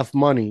enough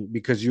money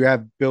because you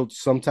have built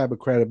some type of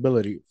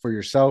credibility for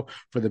yourself,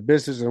 for the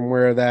business, and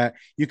where that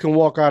you can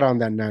walk out on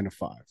that 9 to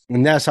 5,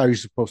 and that's how you're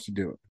supposed to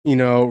do it. You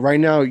know, right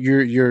now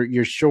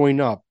you're showing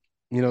up.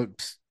 You know,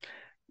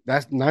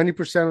 that's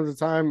 90% of the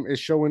time is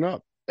showing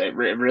up, It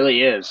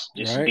really is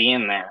just right?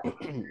 being there.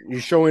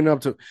 You're showing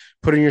up to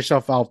putting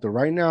yourself out there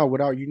right now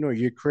without,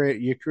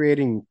 you're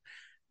creating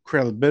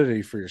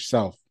credibility for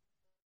yourself.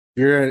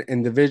 You're an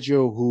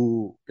individual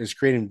who is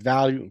creating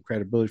value and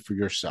credibility for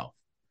yourself,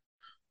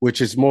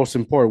 which is most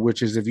important.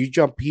 Which is if you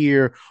jump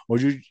here or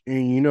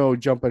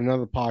jump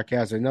another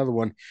podcast, another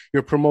one,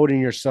 you're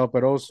promoting yourself,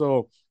 but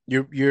also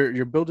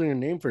you're building a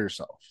name for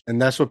yourself, and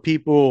that's what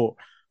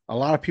a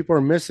lot of people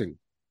are missing.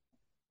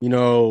 You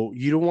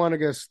don't want to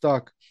get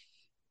stuck,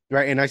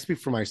 right? And I speak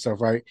for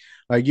myself, right?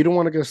 Like you don't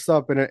want to get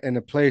stuck in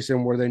a place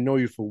and where they know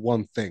you for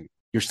one thing.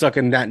 You're stuck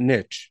in that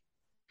niche.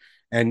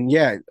 And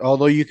yeah,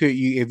 although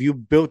if you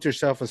built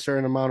yourself a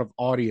certain amount of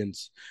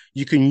audience,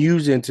 you can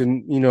use it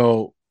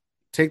to,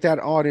 take that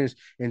audience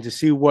and to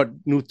see what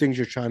new things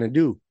you're trying to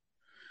do.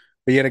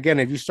 But yet again,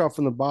 if you start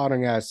from the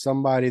bottom as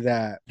somebody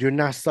that you're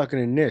not stuck in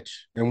a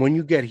niche, and when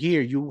you get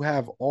here, you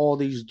have all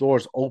these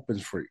doors open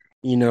for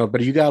you,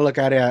 but you got to look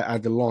at it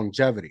at the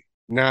longevity,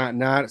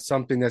 not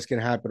something that's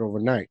going to happen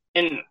overnight.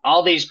 And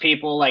all these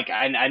people, like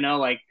I know,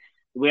 like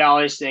I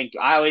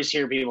always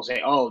hear people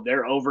say, "Oh,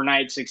 they're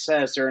overnight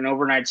success. They're an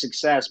overnight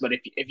success." But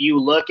if you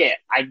look at,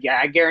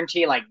 I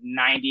guarantee, like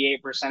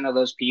 98% of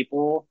those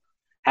people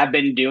have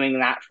been doing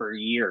that for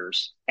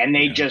years, and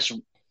they just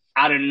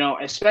out of no,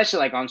 especially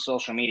like on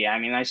social media. I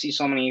mean, I see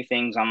so many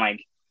things on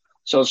like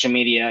social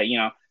media.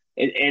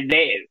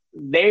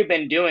 They've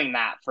been doing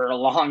that for a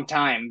long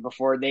time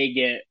before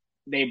they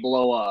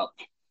blow up.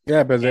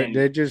 Yeah, but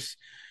they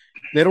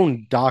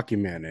don't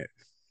document it.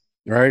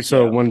 Right.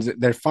 So when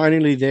they're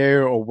finally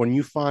there, or when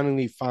you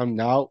finally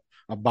found out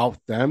about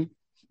them,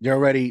 they're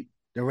already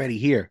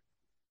here,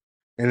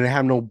 and they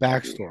have no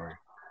backstory.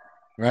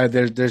 Right.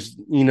 There's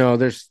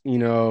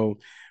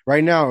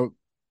right now,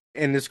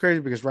 and it's crazy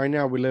because right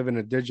now we live in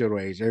a digital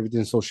age,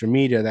 everything's social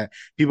media, that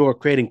people are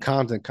creating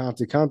content,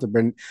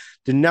 but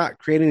they're not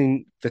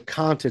creating the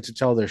content to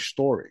tell their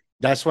story.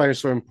 That's why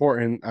it's so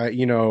important.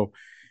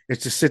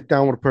 It's to sit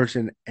down with a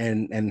person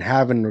and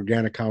have an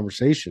organic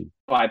conversation.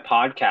 Why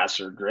podcasts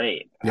are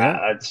great. Yeah.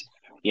 That's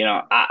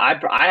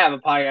I have a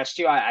podcast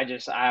too. I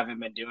haven't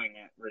been doing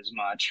it as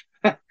much.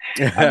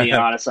 I'll be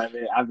honest.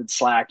 I've been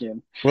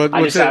slacking.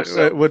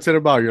 What's it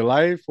about? Your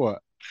life? What?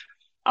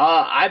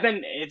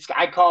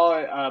 I call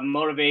it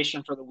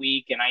motivation for the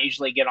week, and I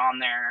usually get on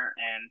there,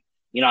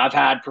 and I've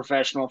had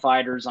professional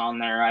fighters on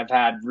there. I've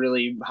had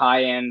really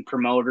high end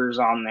promoters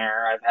on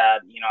there.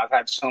 I've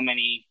had so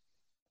many.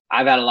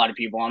 I've had a lot of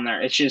people on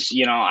there. It's just,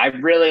 I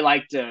really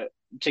like to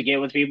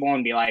get with people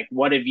and be like,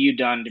 what have you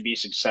done to be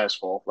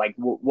successful? Like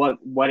what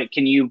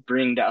can you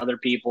bring to other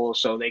people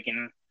so they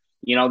can,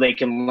 they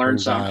can learn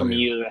something from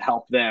you to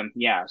help them.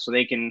 Yeah. So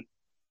they can,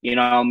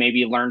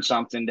 maybe learn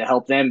something to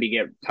help them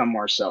become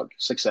more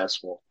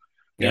successful.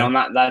 Yeah.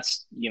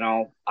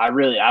 I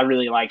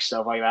really like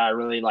stuff like that. I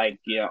really like,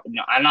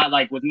 I'm not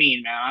like with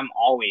me, man. I'm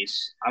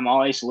always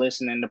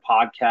listening to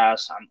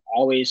podcasts. I'm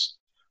always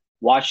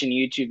watching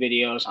YouTube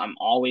videos. I'm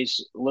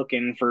always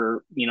looking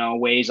for,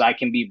 ways I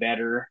can be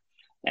better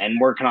and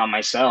working on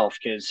myself.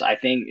 Cause I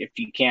think if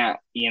you can't,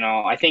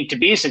 I think to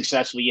be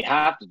successful, you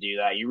have to do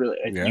that. You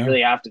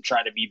really have to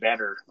try to be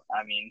better.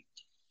 I mean,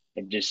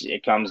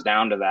 it comes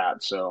down to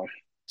that. So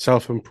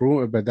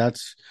self-improvement, but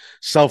that's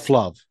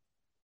self-love.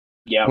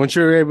 Yeah. Once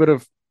you're able to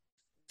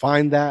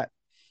find that,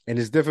 and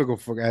it's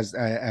difficult for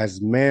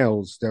as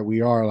males that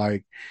we are,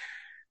 like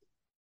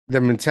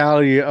the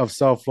mentality of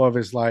self-love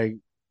is like,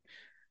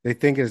 they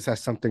think it's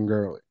as something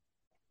girly,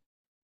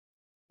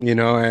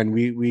 and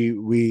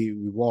we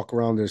walk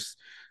around this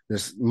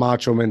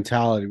macho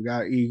mentality.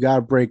 You got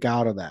to break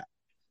out of that.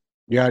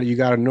 You got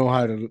to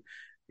know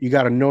you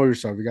got to know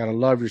yourself. You got to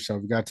love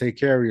yourself. You got to take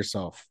care of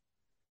yourself,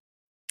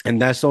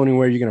 and that's the only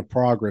way you're gonna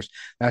progress.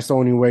 That's the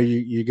only way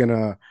you're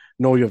gonna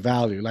know your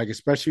value. Like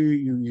especially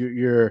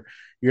you're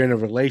in a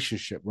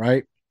relationship,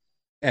 right?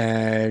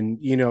 And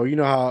you know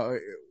how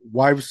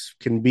wives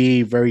can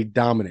be very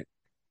dominant,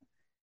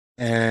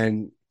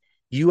 and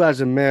you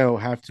as a male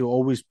have to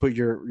always put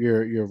your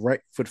right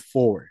foot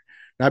forward,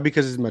 not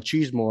because it's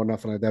machismo or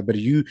nothing like that, but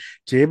to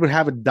be able to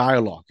have a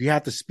dialogue, you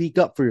have to speak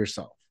up for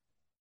yourself.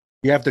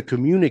 You have to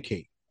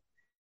communicate.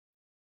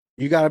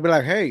 You got to be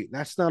like, hey,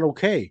 that's not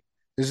okay.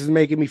 This is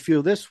making me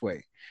feel this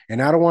way,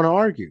 and I don't want to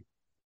argue.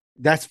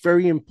 That's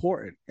very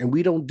important, and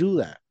we don't do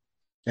that.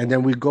 And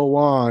then we go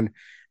on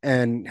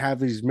and have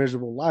these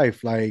miserable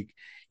life, like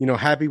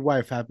happy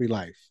wife, happy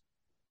life.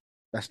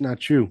 That's not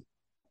true.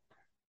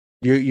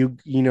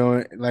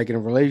 Like in a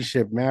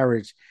relationship,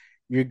 marriage,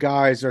 you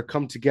guys are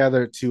come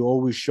together to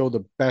always show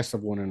the best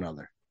of one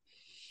another,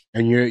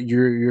 and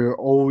you're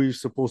always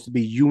supposed to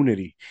be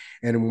unity.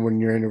 And when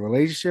you're in a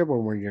relationship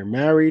or when you're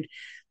married,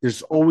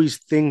 there's always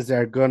things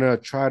that are gonna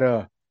try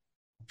to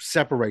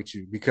separate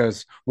you,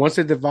 because once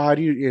they divide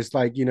you, it's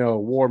like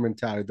war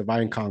mentality,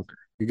 divide and conquer.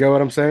 You get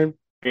what I'm saying?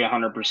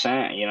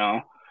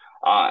 100%.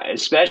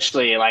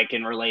 Especially like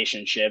in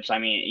relationships. I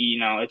mean,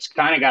 it's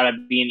kind of got to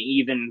be an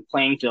even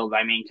playing field.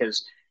 I mean,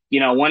 because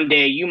one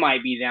day you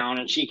might be down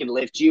and she can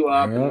lift you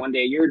up, and Yeah. one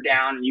day you're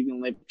down and you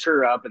can lift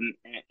her up, and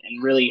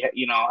really,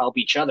 help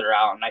each other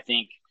out. And I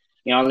think,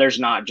 there's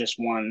not just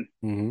one,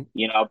 Hmm.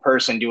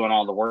 person doing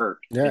all the work.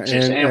 Yeah. It's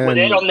just, and And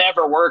it'll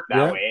never work that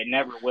yeah. way. It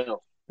never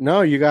will.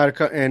 No, you got to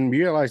cut and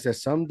realize that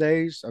some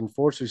days,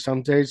 unfortunately,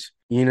 some days,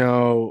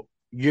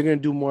 you're going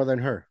to do more than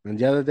her. And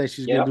the other day,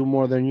 she's going to Yep. do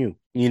more than you.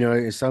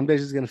 And some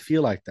days it's going to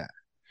feel like that.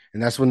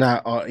 And that's when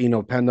that,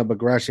 pent up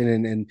aggression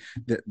and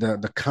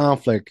the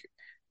conflict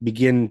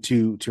begin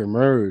to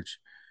emerge.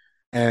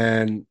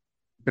 And,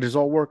 but it's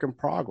all work in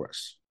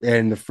progress.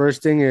 And the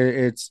first thing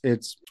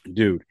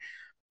dude,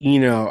 you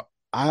know,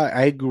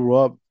 I grew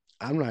up,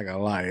 I'm not going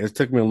to lie. It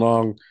took me a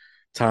long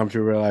time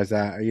to realize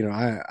that,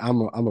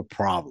 I'm a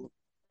problem.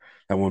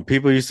 And when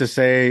people used to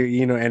say,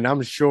 and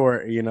I'm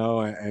short,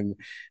 and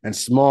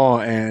small,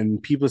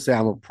 and people say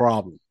I'm a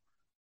problem.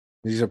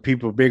 These are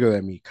people bigger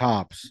than me,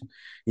 cops,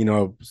 you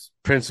know,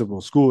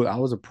 principal, school. I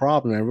was a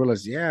problem. And I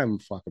realized, yeah, I'm a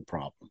fucking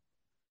problem.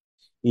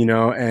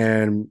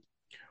 And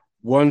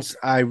once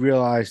I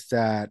realized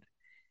that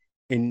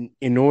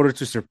in order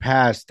to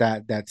surpass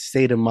that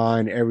state of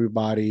mind,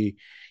 everybody,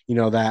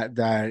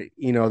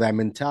 that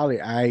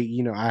mentality,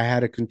 I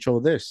had to control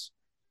this.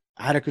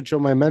 I had to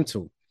control my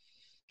mental.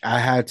 I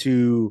had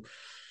to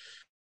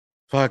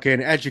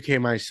fucking educate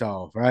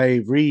myself,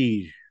 right?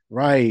 Read,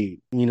 write,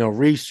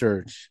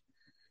 research,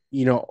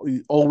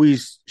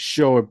 always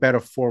show a better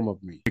form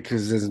of me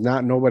because there's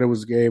not nobody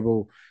was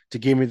able to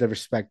give me the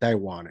respect I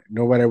wanted.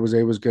 Nobody was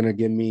able going to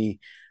give me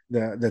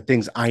the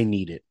things I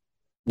needed.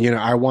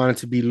 I wanted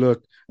to be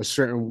looked a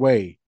certain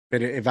way.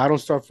 But if I don't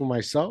start for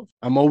myself,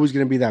 I'm always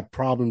going to be that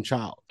problem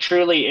child.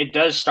 Truly, it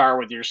does start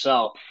with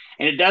yourself.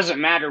 And it doesn't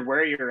matter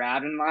where you're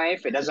at in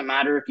life. It doesn't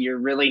matter if you're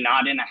really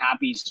not in a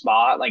happy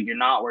spot, like you're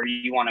not where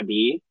you want to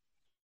be.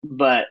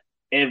 But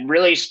it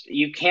really,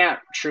 you can't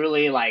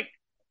truly, like,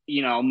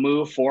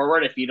 move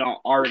forward if you don't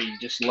already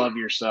just love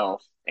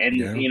yourself, and,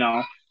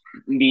 Yeah.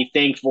 be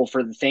thankful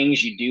for the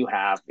things you do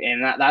have.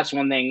 And that's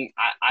one thing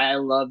I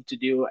love to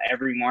do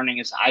every morning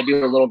is I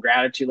do a little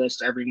gratitude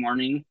list every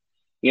morning,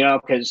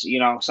 because,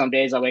 some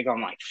days I wake up,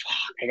 I'm like,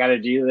 fuck, I got to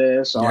do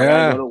this. Oh, I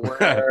got to go Yeah. to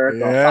work.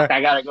 Oh, fuck, Yeah.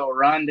 I got to go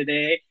run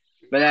today.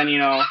 But then,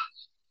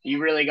 you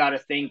really got to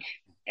think,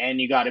 and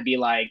you got to be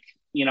like,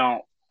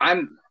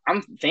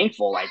 I'm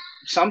thankful. Like,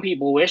 some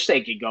people wish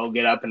they could go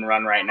get up and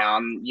run right now,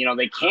 and,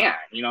 they can't.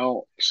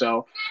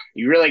 So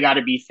you really got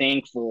to be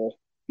thankful,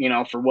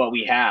 for what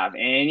we have.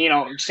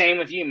 And, same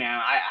with you,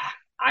 man.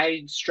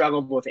 I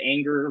struggled with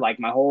anger like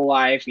my whole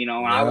life. When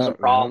I was a Yeah. Yeah.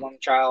 problem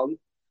child,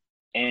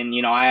 and,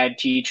 I had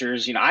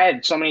teachers. I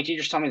had so many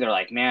teachers tell me, they're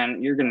like,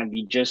 man, you're gonna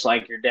be just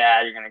like your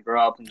dad. You're gonna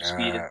grow up and just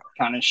be the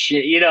kind of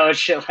shit,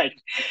 shit like.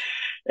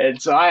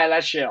 And so I had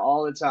that shit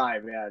all the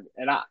time, man.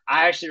 And I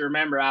actually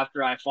remember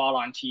after I fought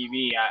on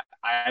TV,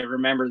 I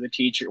remember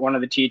one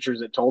of the teachers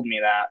that told me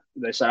that.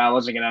 They said I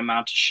wasn't going to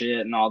amount to shit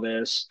and all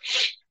this.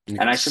 You And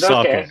can I said,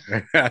 suck okay.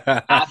 it.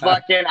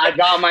 I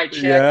got my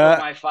check for Yeah.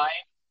 my fight,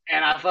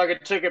 and I fucking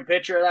took a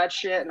picture of that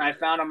shit, and I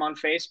found him on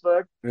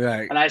Facebook,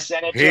 Like and I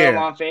sent it to him here.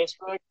 on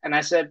Facebook, and I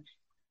said,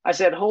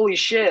 holy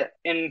shit,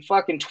 in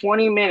fucking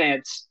 20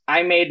 minutes,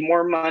 I made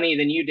more money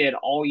than you did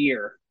all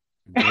year.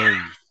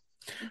 Boom.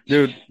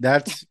 Dude,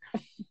 that's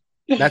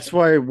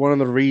why one of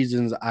the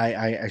reasons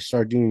I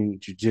started doing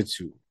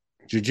jujitsu.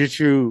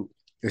 Jujitsu,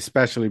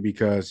 especially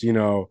because,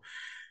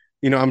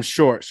 I'm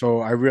short. So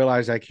I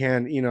realized I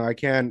can't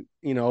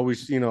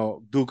always,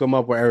 duke them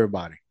up with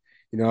everybody.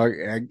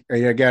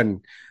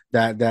 Again,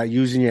 that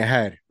using your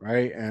head,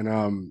 right?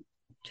 And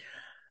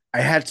I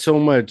had so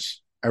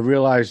much, I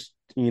realized,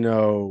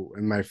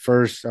 in my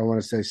first, I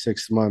want to say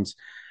 6 months,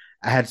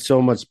 I had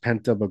so much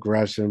pent up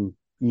aggression,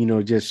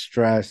 just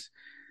stress,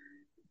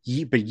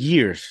 but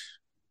years.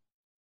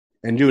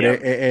 And dude,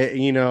 Yep.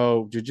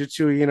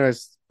 jujitsu,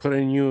 is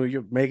putting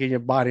you're making your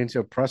body into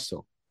a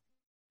pretzel.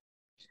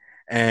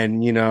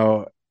 And,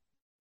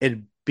 it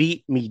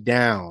beat me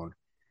down.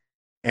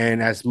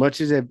 And as much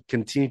as it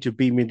continued to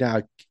beat me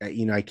down,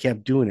 I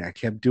kept doing it. I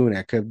kept doing it.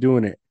 I kept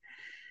doing it.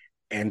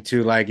 And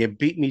to like, it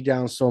beat me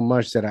down so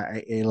much that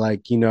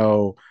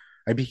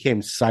I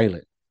became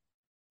silent.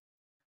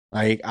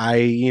 Like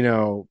I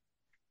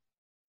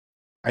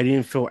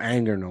didn't feel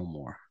anger no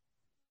more,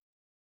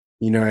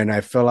 and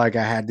I felt like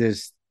I had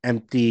this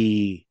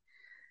empty,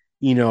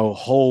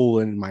 hole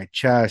in my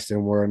chest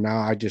and where now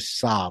I just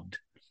sobbed.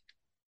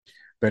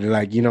 But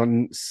like,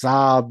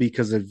 sob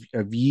because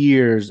of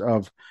years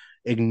of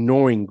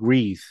ignoring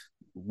grief.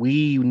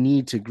 We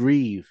need to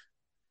grieve,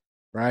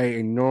 right?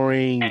 And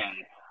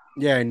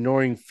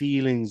Ignoring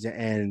feelings.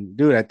 And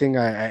dude, I think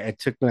it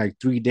took me like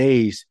 3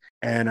 days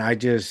and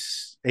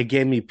it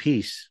gave me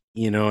peace,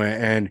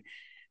 and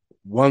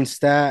once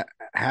that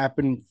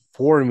happened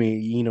for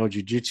me,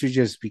 jujitsu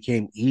just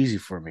became easy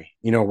for me.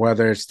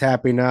 Whether it's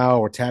tapping out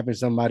or tapping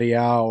somebody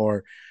out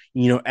or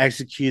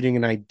executing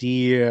an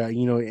idea,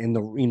 in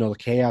the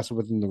chaos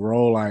within the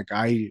role,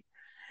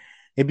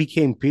 it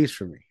became peace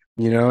for me,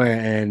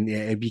 and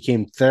it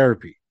became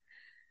therapy.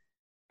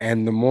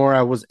 And the more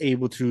I was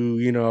able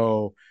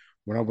to,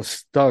 when I was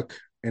stuck,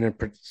 in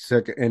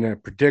a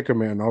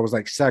predicament, and I was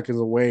like seconds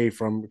away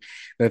from,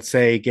 let's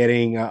say,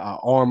 getting a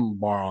arm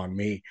bar on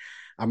me,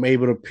 I'm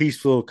able to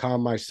peacefully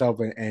calm myself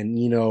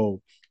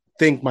and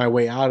think my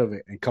way out of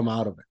it and come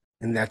out of it.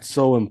 And that's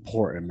so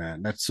important,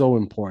 man. That's so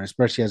important,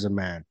 especially as a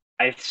man.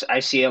 I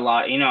see a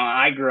lot.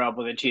 I grew up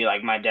with it too.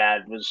 Like my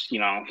dad was,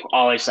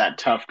 always that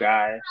tough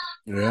guy.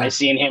 I Yeah.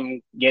 seen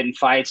him getting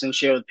fights and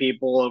shit with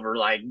people over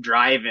like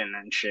driving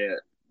and shit.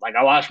 Like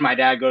I watched my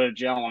dad go to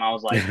jail when I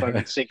was like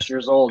fucking 6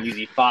 years old because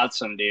he fought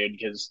some dude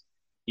because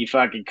he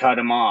fucking cut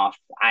him off.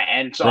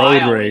 And so I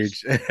Road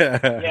always, rage.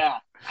 yeah.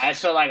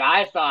 So like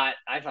I thought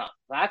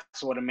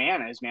that's what a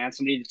man is, man.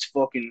 Somebody that's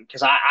fucking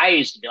because I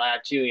used to be like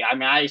that too. I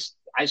mean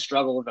I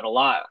struggle with it a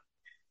lot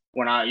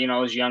when I,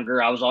 was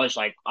younger. I was always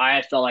like,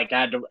 I felt like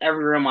I had to,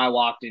 every room I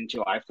walked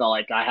into, I felt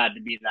like I had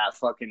to be that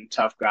fucking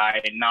tough guy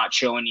and not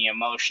show any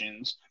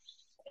emotions.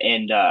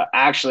 And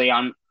actually,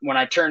 on when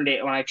I turned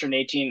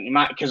 18,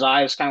 because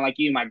I was kind of like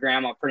you, my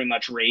grandma pretty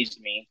much raised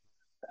me,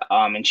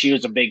 and she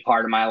was a big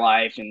part of my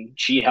life, and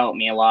she helped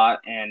me a lot.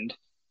 And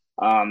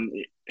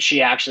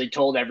she actually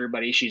told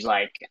everybody, she's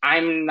like,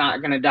 I'm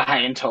not gonna die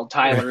until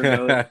Tyler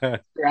goes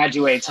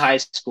graduates high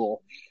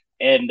school.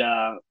 And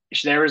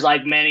there was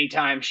like many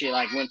times she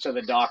like went to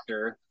the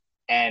doctor,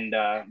 and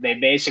they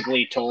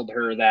basically told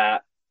her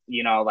that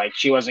like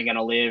she wasn't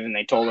gonna live, and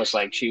they told us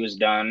like she was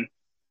done.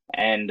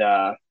 And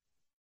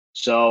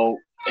so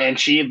and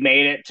she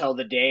made it till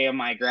the day of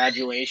my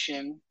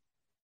graduation.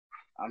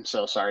 I'm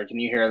so sorry. Can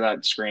you hear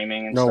that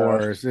screaming and No stuff?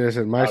 worries.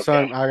 Listen,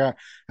 Okay. I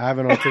have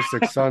an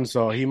autistic son,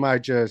 so he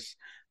might just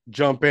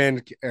jump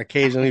in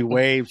occasionally,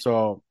 wave.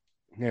 So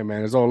yeah,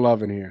 man, it's all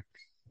love in here.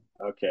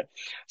 Okay.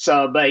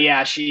 So, but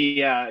yeah,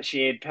 she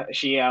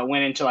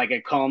went into like a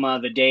coma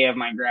the day of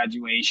my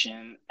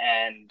graduation,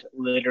 and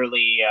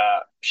literally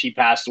she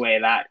passed away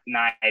that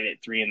night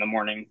at 3 in the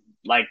morning,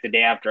 like the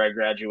day after I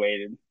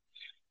graduated.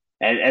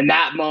 And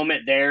that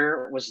moment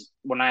there was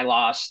when I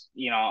lost.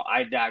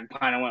 I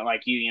kind of went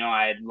like you.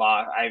 I had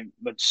lost. I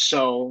was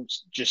so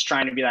just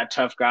trying to be that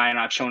tough guy and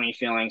not show any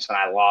feelings, and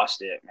I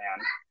lost it,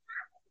 man.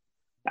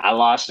 I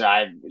lost it.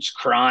 I was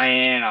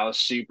crying. I was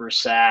super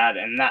sad.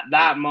 And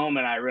that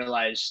moment I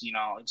realized,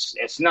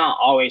 it's not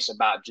always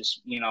about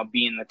just,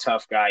 being the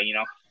tough guy,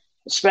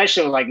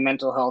 especially with like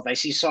mental health. I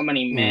see so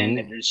many men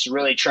that Mhm. just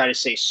really try to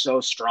stay so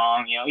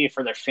strong,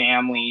 for their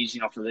families,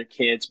 for their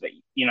kids, but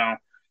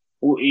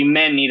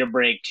men need a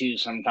break too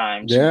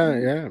sometimes. Yeah,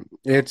 yeah.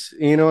 It's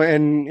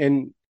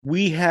and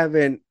we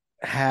haven't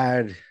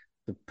had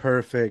the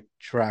perfect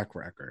track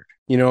record,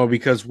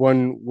 because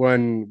when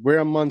we're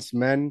amongst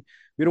men,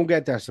 we don't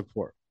get that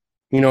support.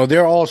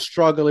 They're all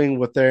struggling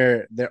with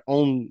their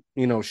own,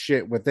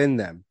 shit within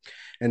them.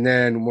 And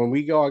then when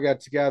we all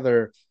get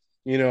together,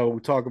 we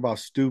talk about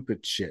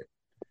stupid shit,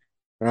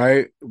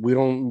 right? We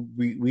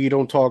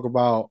don't talk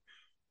about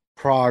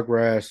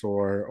progress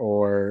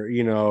or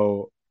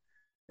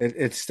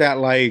it's that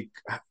like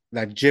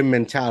that gym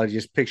mentality,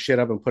 just pick shit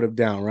up and put it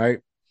down, right?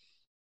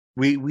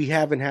 We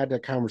haven't had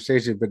that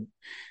conversation, but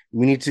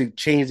we need to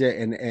change it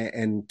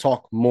and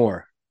talk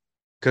more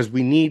because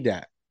we need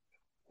that.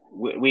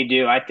 We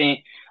do. I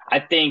think,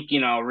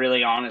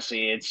 really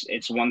honestly,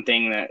 it's one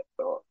thing that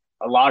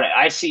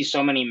I see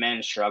so many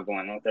men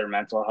struggling with their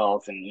mental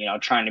health and,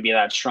 trying to be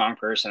that strong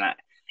person.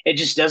 It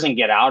just doesn't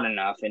get out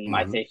enough. And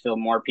I Mm-hmm. think feel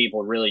more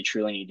people really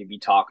truly need to be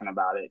talking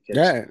about it because,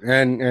 Yeah,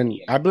 and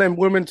I blame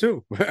women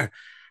too.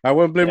 I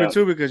wouldn't blame you yeah,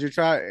 too because you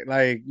try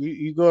like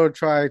you go to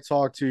try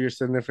talk to your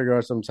significant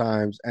other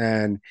sometimes,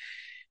 and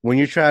when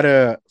you try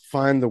to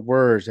find the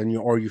words and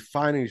you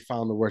finally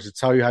found the words to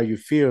tell you how you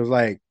feel, it's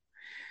like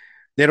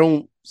they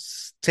don't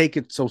take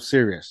it so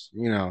serious.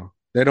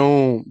 They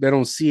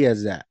don't see it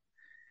as that.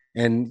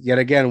 And yet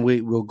again,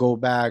 will go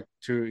back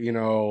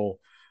to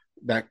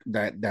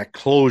that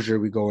closure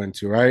we go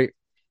into, right,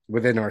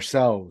 within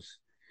ourselves.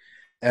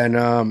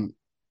 And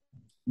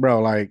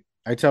bro, like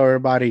I tell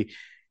everybody,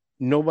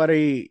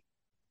 nobody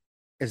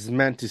is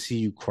meant to see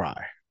you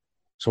cry.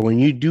 So when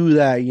you do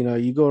that,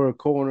 you go to a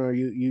corner,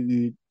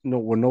 you know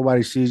where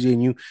nobody sees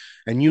you,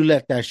 and you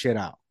let that shit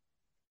out,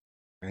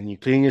 and you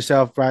clean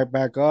yourself right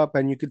back up,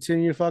 and you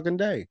continue your fucking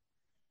day.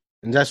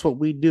 And that's what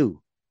we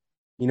do.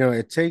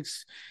 It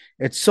takes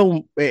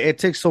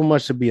so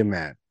much to be a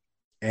man,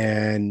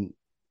 and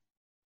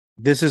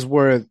this is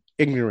where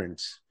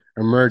ignorance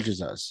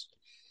emerges us.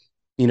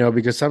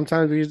 Because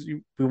sometimes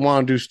we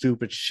want to do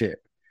stupid shit,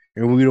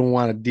 and we don't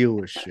want to deal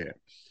with shit.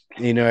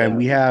 And yeah,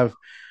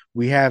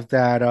 we have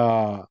that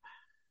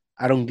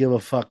I don't give a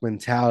fuck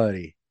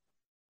mentality.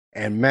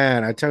 And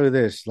man, I tell you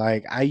this,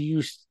 like I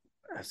used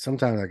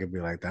sometimes I could be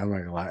like that, I'm not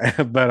gonna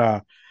lie.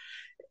 But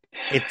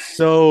it's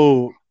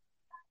so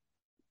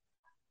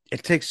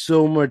it takes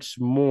so much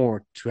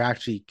more to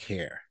actually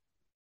care.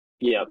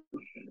 yeah,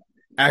 it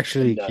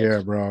Actually care,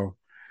 does. bro.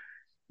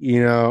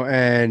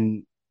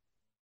 And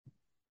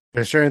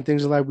there's certain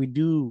things in life we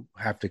do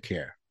have to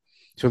care.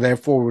 So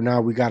therefore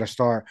now we gotta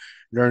start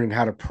learning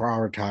how to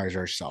prioritize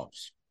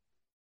ourselves.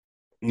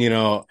 You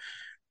know,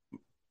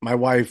 my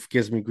wife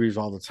gives me grief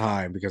all the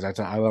time because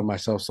I love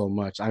myself so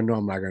much. I know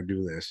I'm not gonna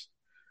do this.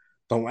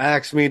 Don't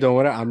ask me, don't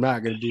whatever. I'm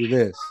not gonna do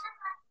this.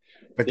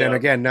 But then Yeah.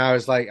 again, now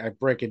it's like I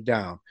break it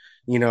down.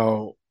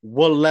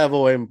 What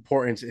level of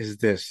importance is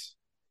this?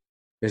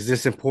 Is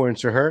this important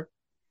to her?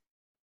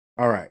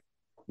 All right.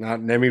 Now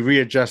let me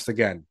readjust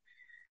again.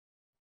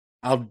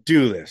 I'll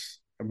do this,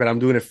 but I'm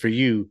doing it for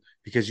you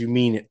because you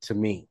mean it to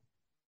me.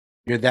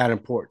 You're that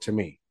important to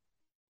me.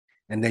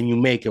 And then you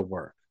make it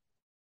work.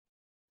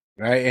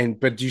 Right.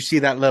 But you see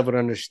that level of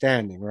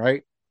understanding,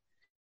 right?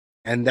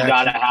 And You that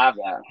gotta have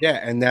that.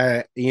 yeah, and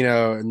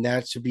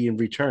that should be in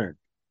return.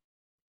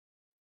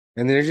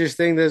 And there's just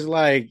thing that's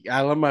like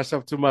I love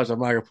myself too much. I'm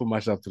not gonna put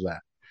myself through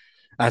that.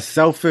 As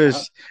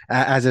selfish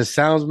as it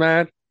sounds,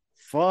 man,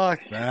 fuck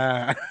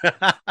that.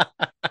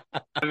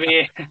 I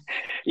mean,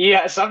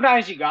 yeah,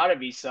 sometimes you gotta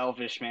be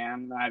selfish,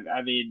 man.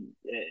 I mean,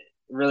 it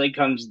really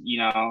comes,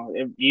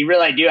 you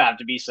really do have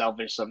to be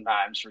selfish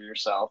sometimes for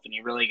yourself, and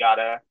you really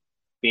gotta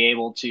be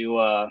able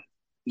to,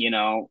 you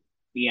know,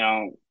 you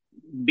know,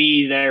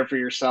 be there for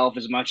yourself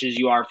as much as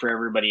you are for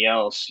everybody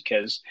else.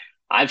 Because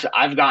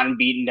I've gotten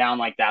beaten down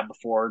like that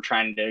before,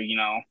 trying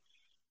to,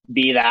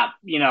 be that,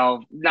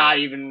 not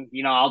even,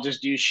 I'll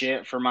just do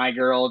shit for my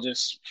girl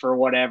just for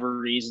whatever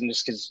reason,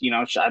 just because,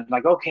 I'm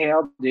like, okay,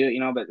 I'll do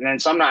it, but then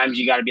sometimes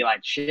you got to be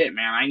like, shit,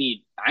 man, I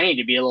need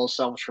to be a little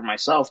selfish for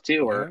myself too,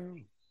 Yeah. or,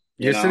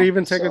 Just to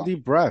even take a so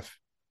deep breath.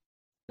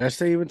 Just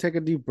to even take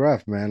a deep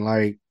breath, man.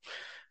 Like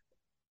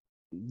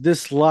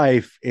this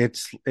life,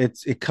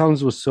 it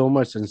comes with so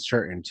much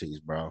uncertainties,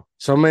 bro.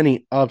 So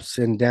many ups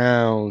and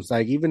downs.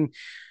 Like even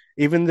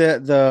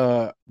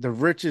the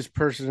richest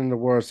person in the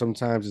world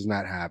sometimes is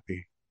not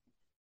happy.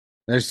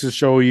 That's to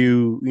show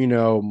you,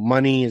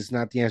 money is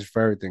not the answer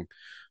for everything.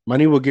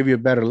 Money will give you a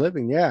better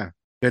living, yeah,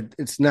 but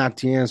it's not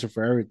the answer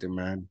for everything,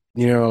 man.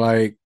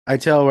 Like I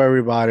tell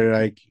everybody,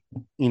 like,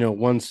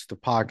 once the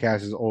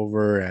podcast is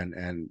over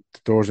and the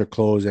doors are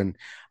closed and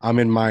I'm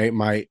in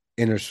my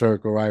inner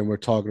circle, right, and we're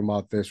talking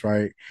about this,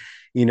 right,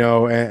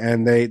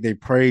 and they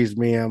praise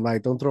me. I'm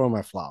like, don't throw in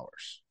my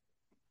flowers.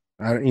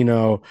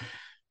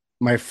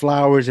 My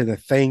flowers and the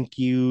thank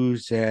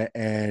yous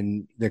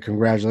and the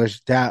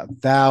congratulations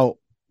that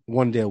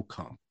one day will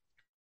come.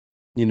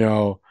 You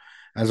know,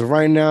 as of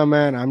right now,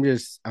 man,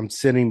 I'm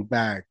sitting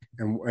back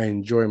and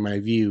enjoying my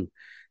view.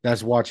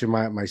 That's watching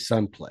my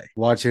son play,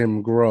 watching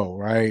him grow.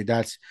 Right.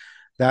 That's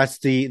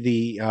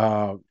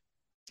the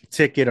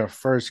ticket of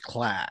first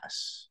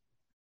class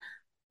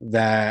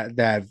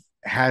that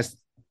has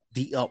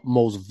the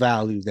utmost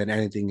value than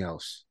anything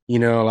else.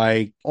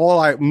 Like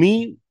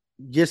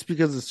just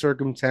because of the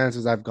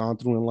circumstances I've gone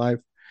through in life,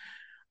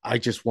 I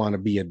just want to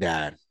be a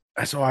dad.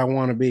 That's all I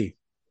want to be.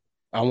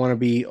 I want to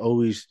be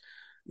always,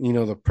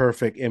 the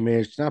perfect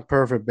image, not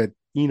perfect, but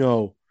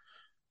the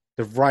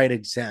right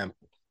example,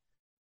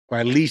 or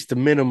at least the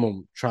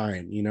minimum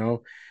trying.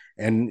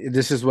 And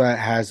this is what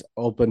has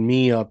opened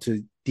me up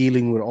to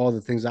dealing with all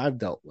the things I've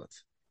dealt with,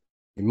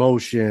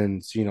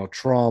 emotions,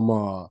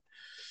 trauma,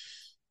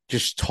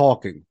 just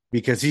talking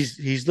because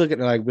he's looking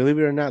like, believe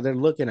it or not, they're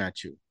looking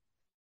at you.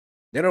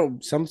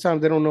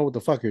 Sometimes they don't know what the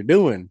fuck you're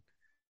doing,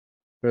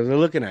 but they're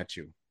looking at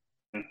you.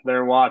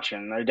 they're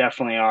watching, they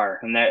definitely are.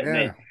 And that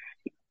Yeah.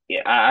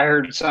 yeah, I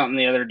heard something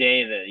the other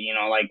day that,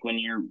 like when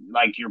you're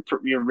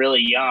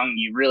really young,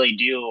 you really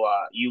do,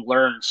 you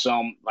learn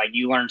so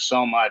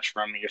much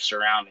from your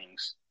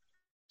surroundings.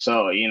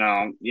 So,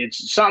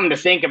 it's something to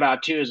think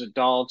about too as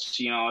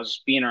adults,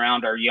 as being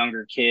around our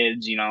younger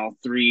kids,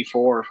 3,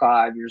 4,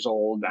 5 years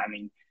old. I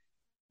mean,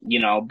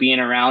 being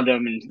around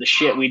them and the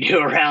shit we do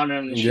around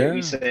them, the shit we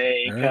Yeah.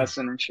 say, Yeah.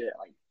 cussing and shit,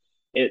 like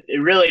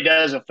it really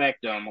does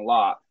affect them a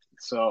lot.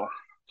 So,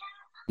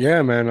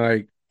 Yeah, man.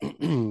 Like,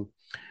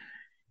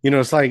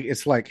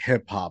 it's like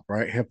hip hop,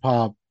 right? Hip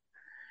hop,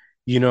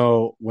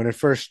 when it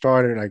first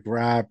started, like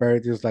rap,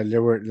 everything was like they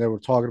were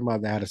talking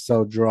about they had to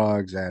sell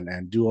drugs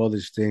and do all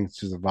these things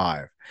to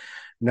survive.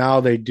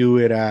 Now they do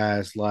it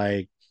as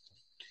like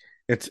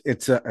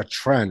it's a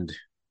trend,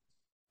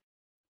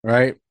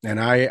 right? And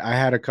I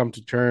had to come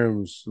to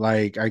terms,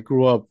 like I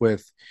grew up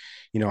with,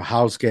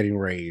 house getting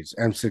raised,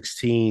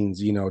 M16s,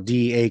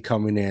 DEA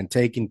coming in,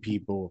 taking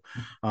people,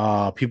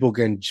 people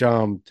getting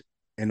jumped,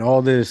 and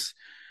all this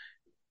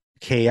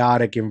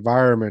chaotic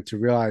environment to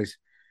realize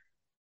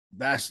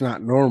that's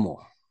not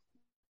normal.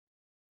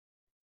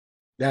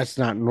 That's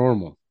not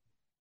normal.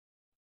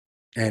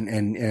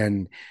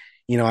 And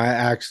I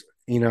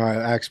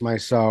asked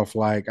myself,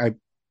 like,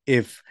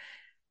 if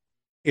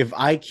if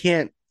I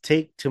can't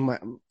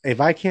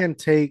if I can't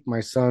take my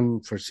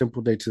son for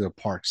simple day to the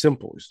park,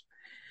 simples,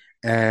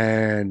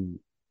 and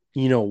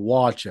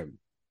watch him,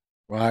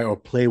 right, or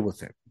play with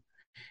him,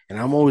 and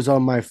I'm always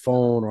on my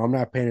phone or I'm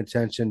not paying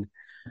attention,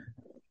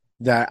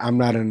 that I'm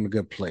not in a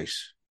good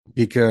place.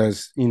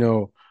 Because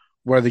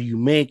whether you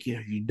make it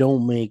or you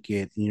don't make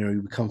it,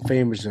 you become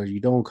famous or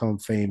you don't become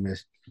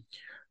famous,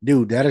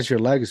 dude, that is your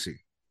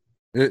legacy.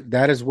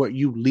 That is what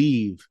you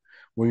leave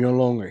when you're no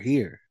longer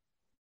here.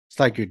 It's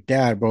like your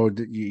dad, bro.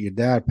 Your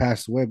dad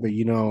passed away, but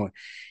he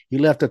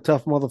left a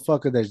tough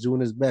motherfucker that's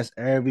doing his best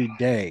every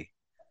day.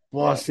 Yeah.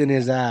 busting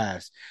his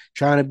ass,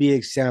 trying to be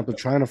example,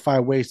 trying to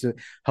find ways to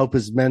help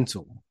his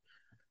mental,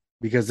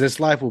 because this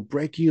life will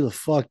break you the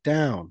fuck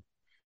down,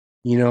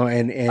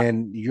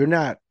 and you're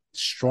not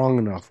strong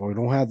enough or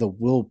don't have the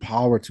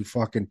willpower to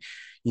fucking,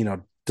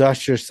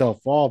 dust yourself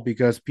off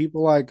because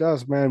people like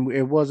us, man,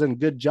 it wasn't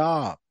good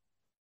job.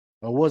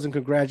 It wasn't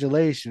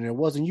congratulations. It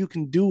wasn't you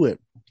can do it.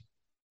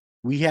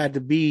 We had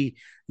to be,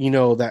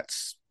 that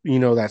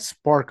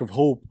spark of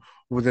hope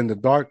within the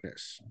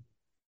darkness.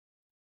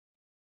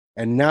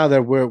 And now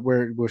that we're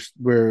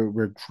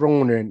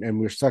grown and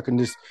we're stuck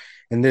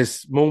in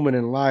this moment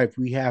in life,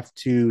 we have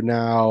to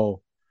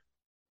now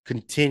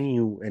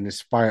continue and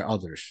inspire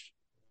others.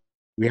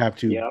 We have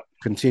to Yep.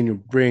 continue to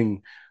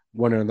bring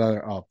one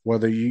another up.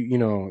 Whether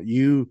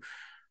you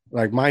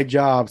like my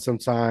job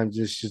sometimes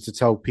is just to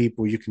tell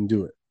people you can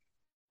do it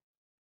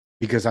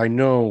because I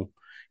know,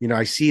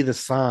 I see the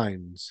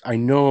signs, I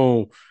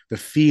know the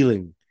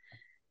feeling,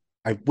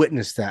 I've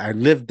witnessed that, I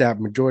lived that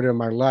majority of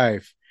my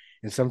life,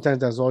 and sometimes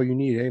that's all you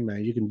need. Hey,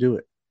 man, you can do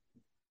it.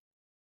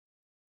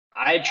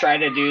 I try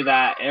to do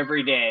that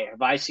every day.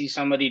 If I see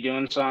somebody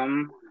doing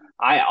something,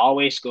 I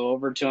always go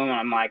over to them and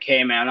I'm like,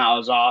 "Hey, man, that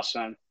was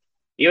awesome."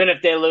 Even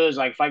if they lose,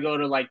 like if I go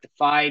to like the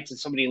fights and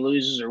somebody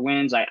loses or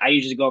wins, I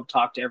usually go up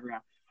talk to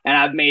everyone. And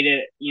I've made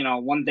it,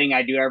 one thing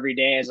I do every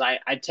day is I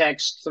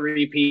text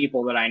three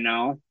people that I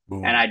know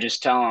and Boom. I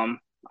just tell them,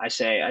 I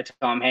tell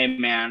them, "Hey,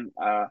 man,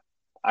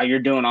 you're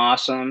doing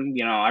awesome.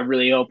 I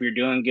really hope you're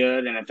doing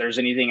good. And if there's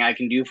anything I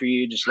can do for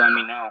you, just let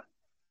me know."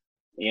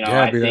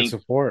 Yeah, I be that think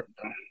support.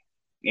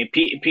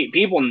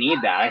 people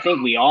need that. I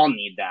think we all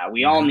need that.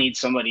 We all Yeah. need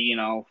somebody,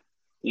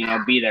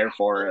 be there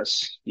for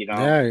us.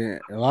 Yeah, yeah.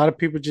 A lot of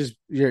people just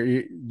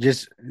you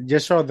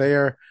just are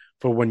there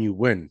for when you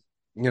win.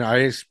 I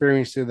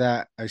experienced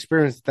that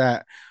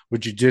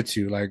with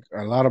jujitsu. Like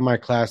a lot of my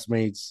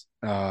classmates,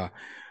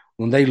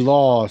 when they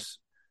lost,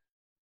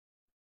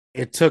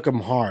 it took them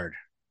hard.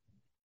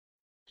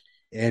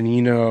 And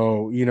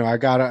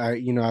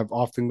I've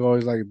often go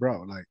like,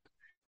 bro, like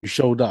you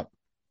showed up.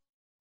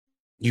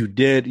 You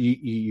did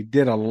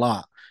a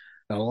lot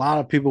that a lot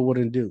of people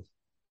wouldn't do.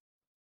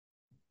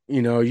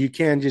 You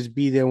can't just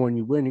be there when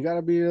you win. You got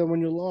to be there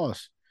when you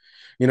lost.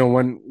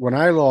 When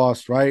I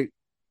lost, right,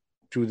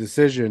 through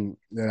decision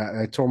that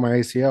I tore my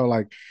ACL,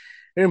 like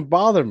it didn't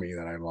bother me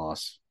that I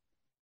lost,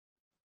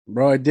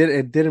 bro. It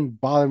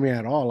didn't bother me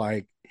at all.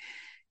 Like,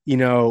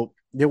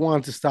 they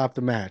wanted to stop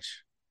the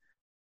match.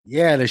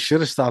 Yeah, they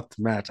should have stopped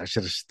the match. I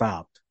should have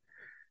stopped.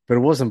 But it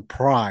wasn't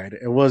pride.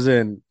 It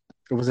wasn't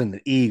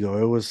the ego.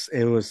 It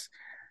was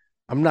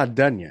I'm not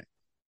done yet.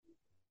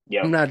 I'm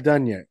Yep. not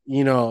done yet.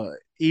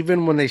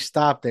 Even when they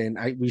stopped it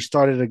and we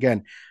started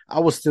again, I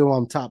was still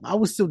on top. I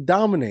was still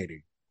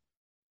dominating.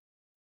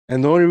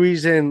 And the only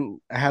reason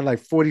I had like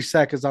 40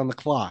 seconds on the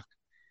clock,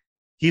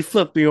 he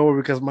flipped me over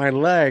because my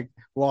leg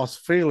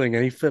lost feeling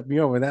and he flipped me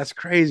over. That's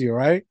crazy,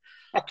 right?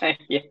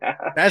 Yeah.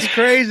 That's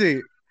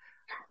crazy.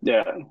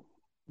 Yeah.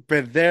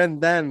 But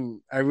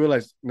then I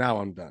realized now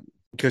I'm done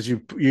because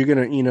you're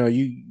gonna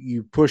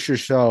you push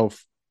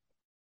yourself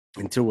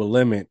into a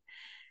limit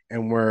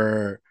and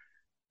where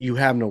you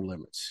have no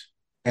limits.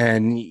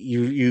 And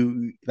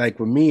you like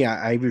with me,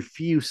 I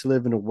refuse to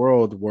live in a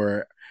world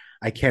where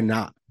I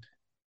cannot.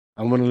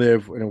 I want to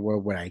live in a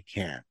world where I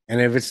can.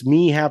 And if it's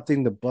me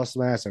having to bust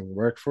my ass and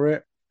work for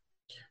it,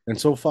 then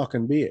so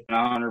fucking be it.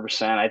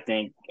 100%. I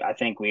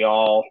think we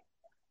all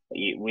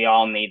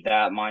need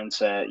that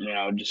mindset,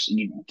 just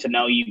to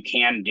know you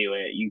can do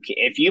it.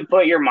 If you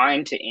put your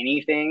mind to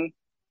anything,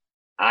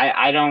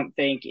 I don't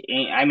think.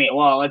 I mean,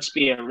 well, let's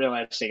be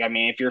realistic. I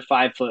mean, if you're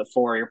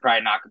 5'4", you're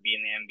probably not going to be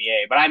in the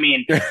NBA. But I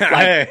mean,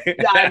 like,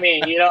 I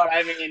mean, you know what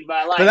I mean.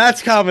 But But like,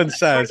 that's common for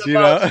sense, the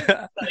most,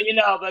 but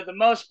the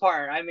most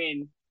part, I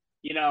mean,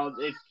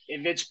 if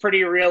it's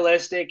pretty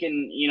realistic,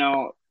 and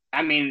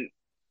I mean,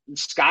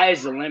 sky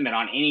is the limit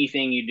on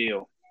anything you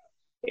do.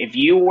 If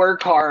you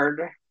work hard,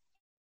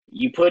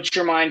 you put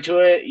your mind to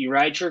it, you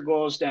write your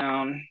goals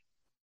down,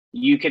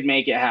 you could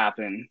make it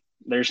happen.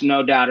 There's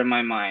no doubt in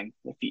my mind.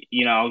 If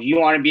you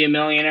want to be a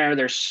millionaire,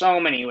 there's so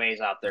many ways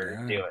out there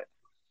to Yeah. do it.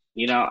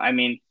 I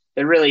mean,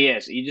 there really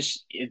is.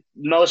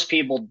 Most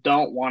people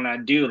don't want to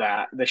do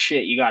that. The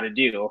shit you got to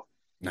do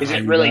because Nah,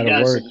 it you really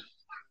gotta work. doesn't.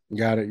 You It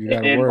gotta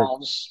work.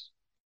 involves,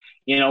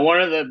 one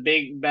of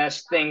the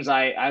best things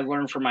I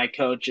learned from my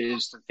coach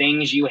is the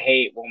things you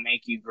hate will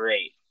make you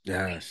great.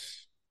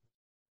 Yes.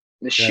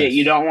 The shit you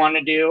Yes. don't want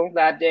to do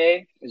that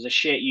day is the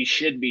shit you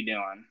should be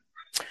doing.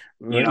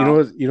 You You know know,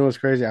 what? You know what's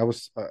crazy? I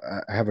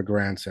have a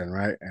grandson,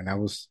 right? And I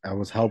was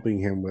helping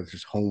him with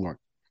his homework,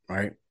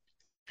 right?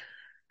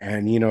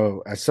 And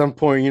at some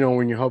point,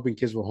 when you're helping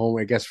kids with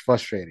homework, it gets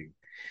frustrating.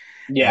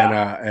 And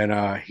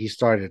yeah. he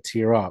started to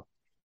tear up,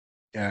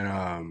 and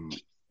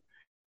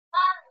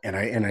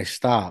I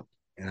stopped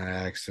and I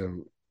asked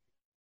him,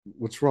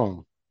 "What's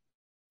wrong?"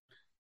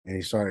 And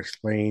he started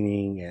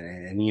explaining,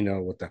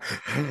 and what the,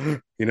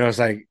 it's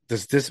like,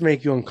 does this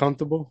make you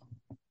uncomfortable?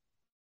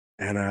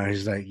 And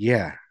he's like,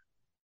 yeah.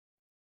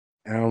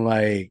 And I'm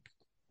like,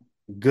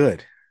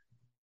 good.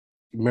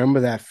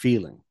 Remember that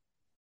feeling.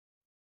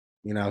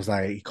 You know, I was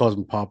like, he calls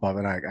me pop up,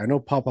 and I know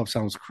pop up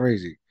sounds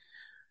crazy,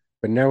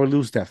 but never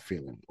lose that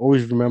feeling.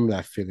 Always remember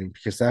that feeling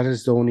because that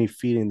is the only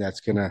feeling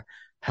that's gonna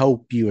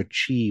help you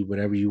achieve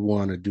whatever you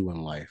want to do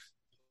in life.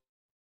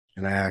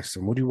 And I asked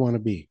him, "What do you want to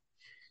be?"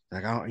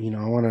 Like, I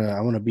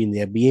want to be in the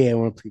NBA. I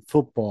want to play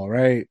football,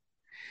 right?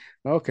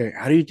 Okay,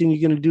 how do you think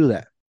you're gonna do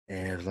that?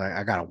 And it's like,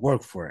 I gotta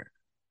work for it.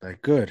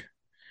 Like, good.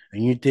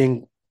 And you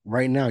think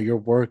right now you're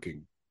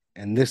working,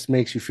 and this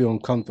makes you feel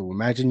uncomfortable.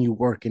 Imagine you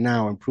working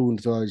now and proving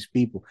to all these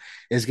people.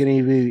 It's gonna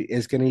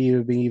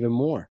even be even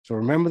more. So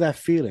remember that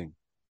feeling.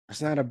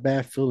 That's not a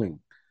bad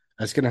feeling.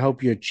 That's gonna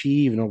help you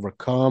achieve and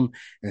overcome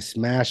and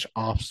smash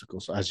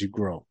obstacles as you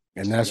grow.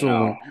 And that's You what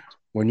know,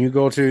 when you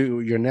go to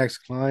your next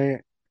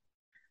client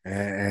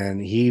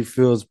and he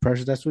feels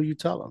pressure, that's what you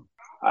tell him.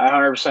 I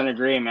 100%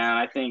 agree, man.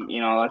 I think,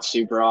 that's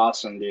super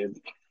awesome, dude.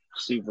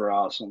 Super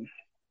awesome.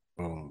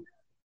 Um,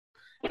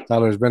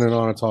 Tyler, it's been an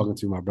honor talking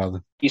to you, my brother.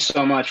 Thank you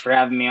so much for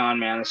having me on,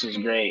 man. This is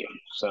great.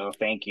 So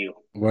thank you.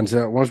 Once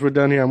we're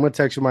done here, I'm gonna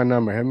text you my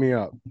number. Hit me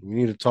up. We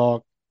need to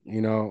talk.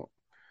 You know,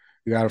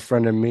 you got a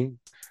friend in me.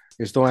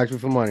 Just don't ask me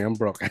for money. I'm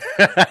broke.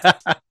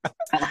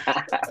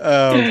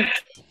 um,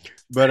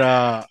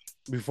 but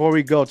before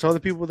we go, tell the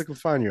people where they can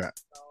find you at.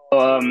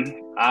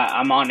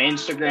 I'm on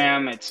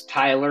Instagram. It's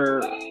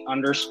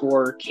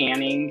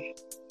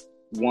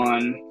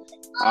Tyler_Canning1.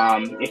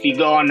 If you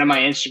go onto my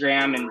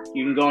Instagram, and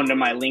you can go into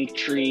my link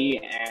tree,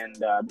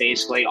 and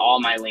basically all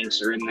my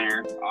links are in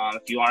there.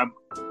 If you want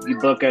to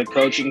book a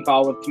coaching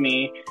call with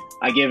me,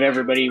 I give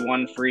everybody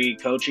one free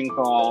coaching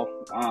call.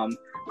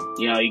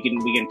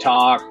 We can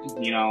talk,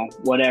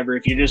 whatever.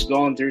 If you're just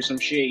going through some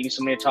shit, you need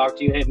somebody to talk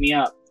to, hit me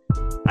up.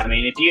 I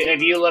mean,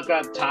 if you look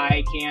up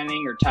Ty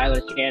Canning or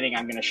Tyler Canning,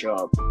 I'm gonna show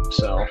up.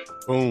 So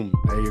boom,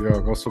 there you go.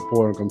 Go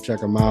support him. Come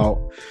check him out.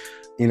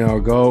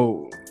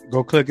 Go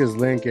click his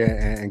link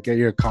and get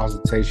your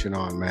consultation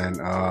on, man.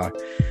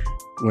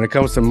 When it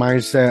comes to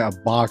mindset, a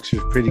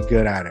boxer's pretty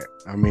good at it.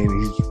 I mean,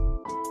 he's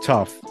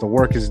tough. The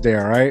work is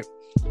there, right?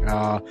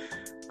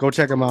 Go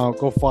check him out.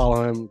 Go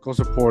follow him. Go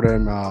support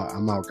him.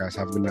 I'm out, guys.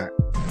 Have a good night.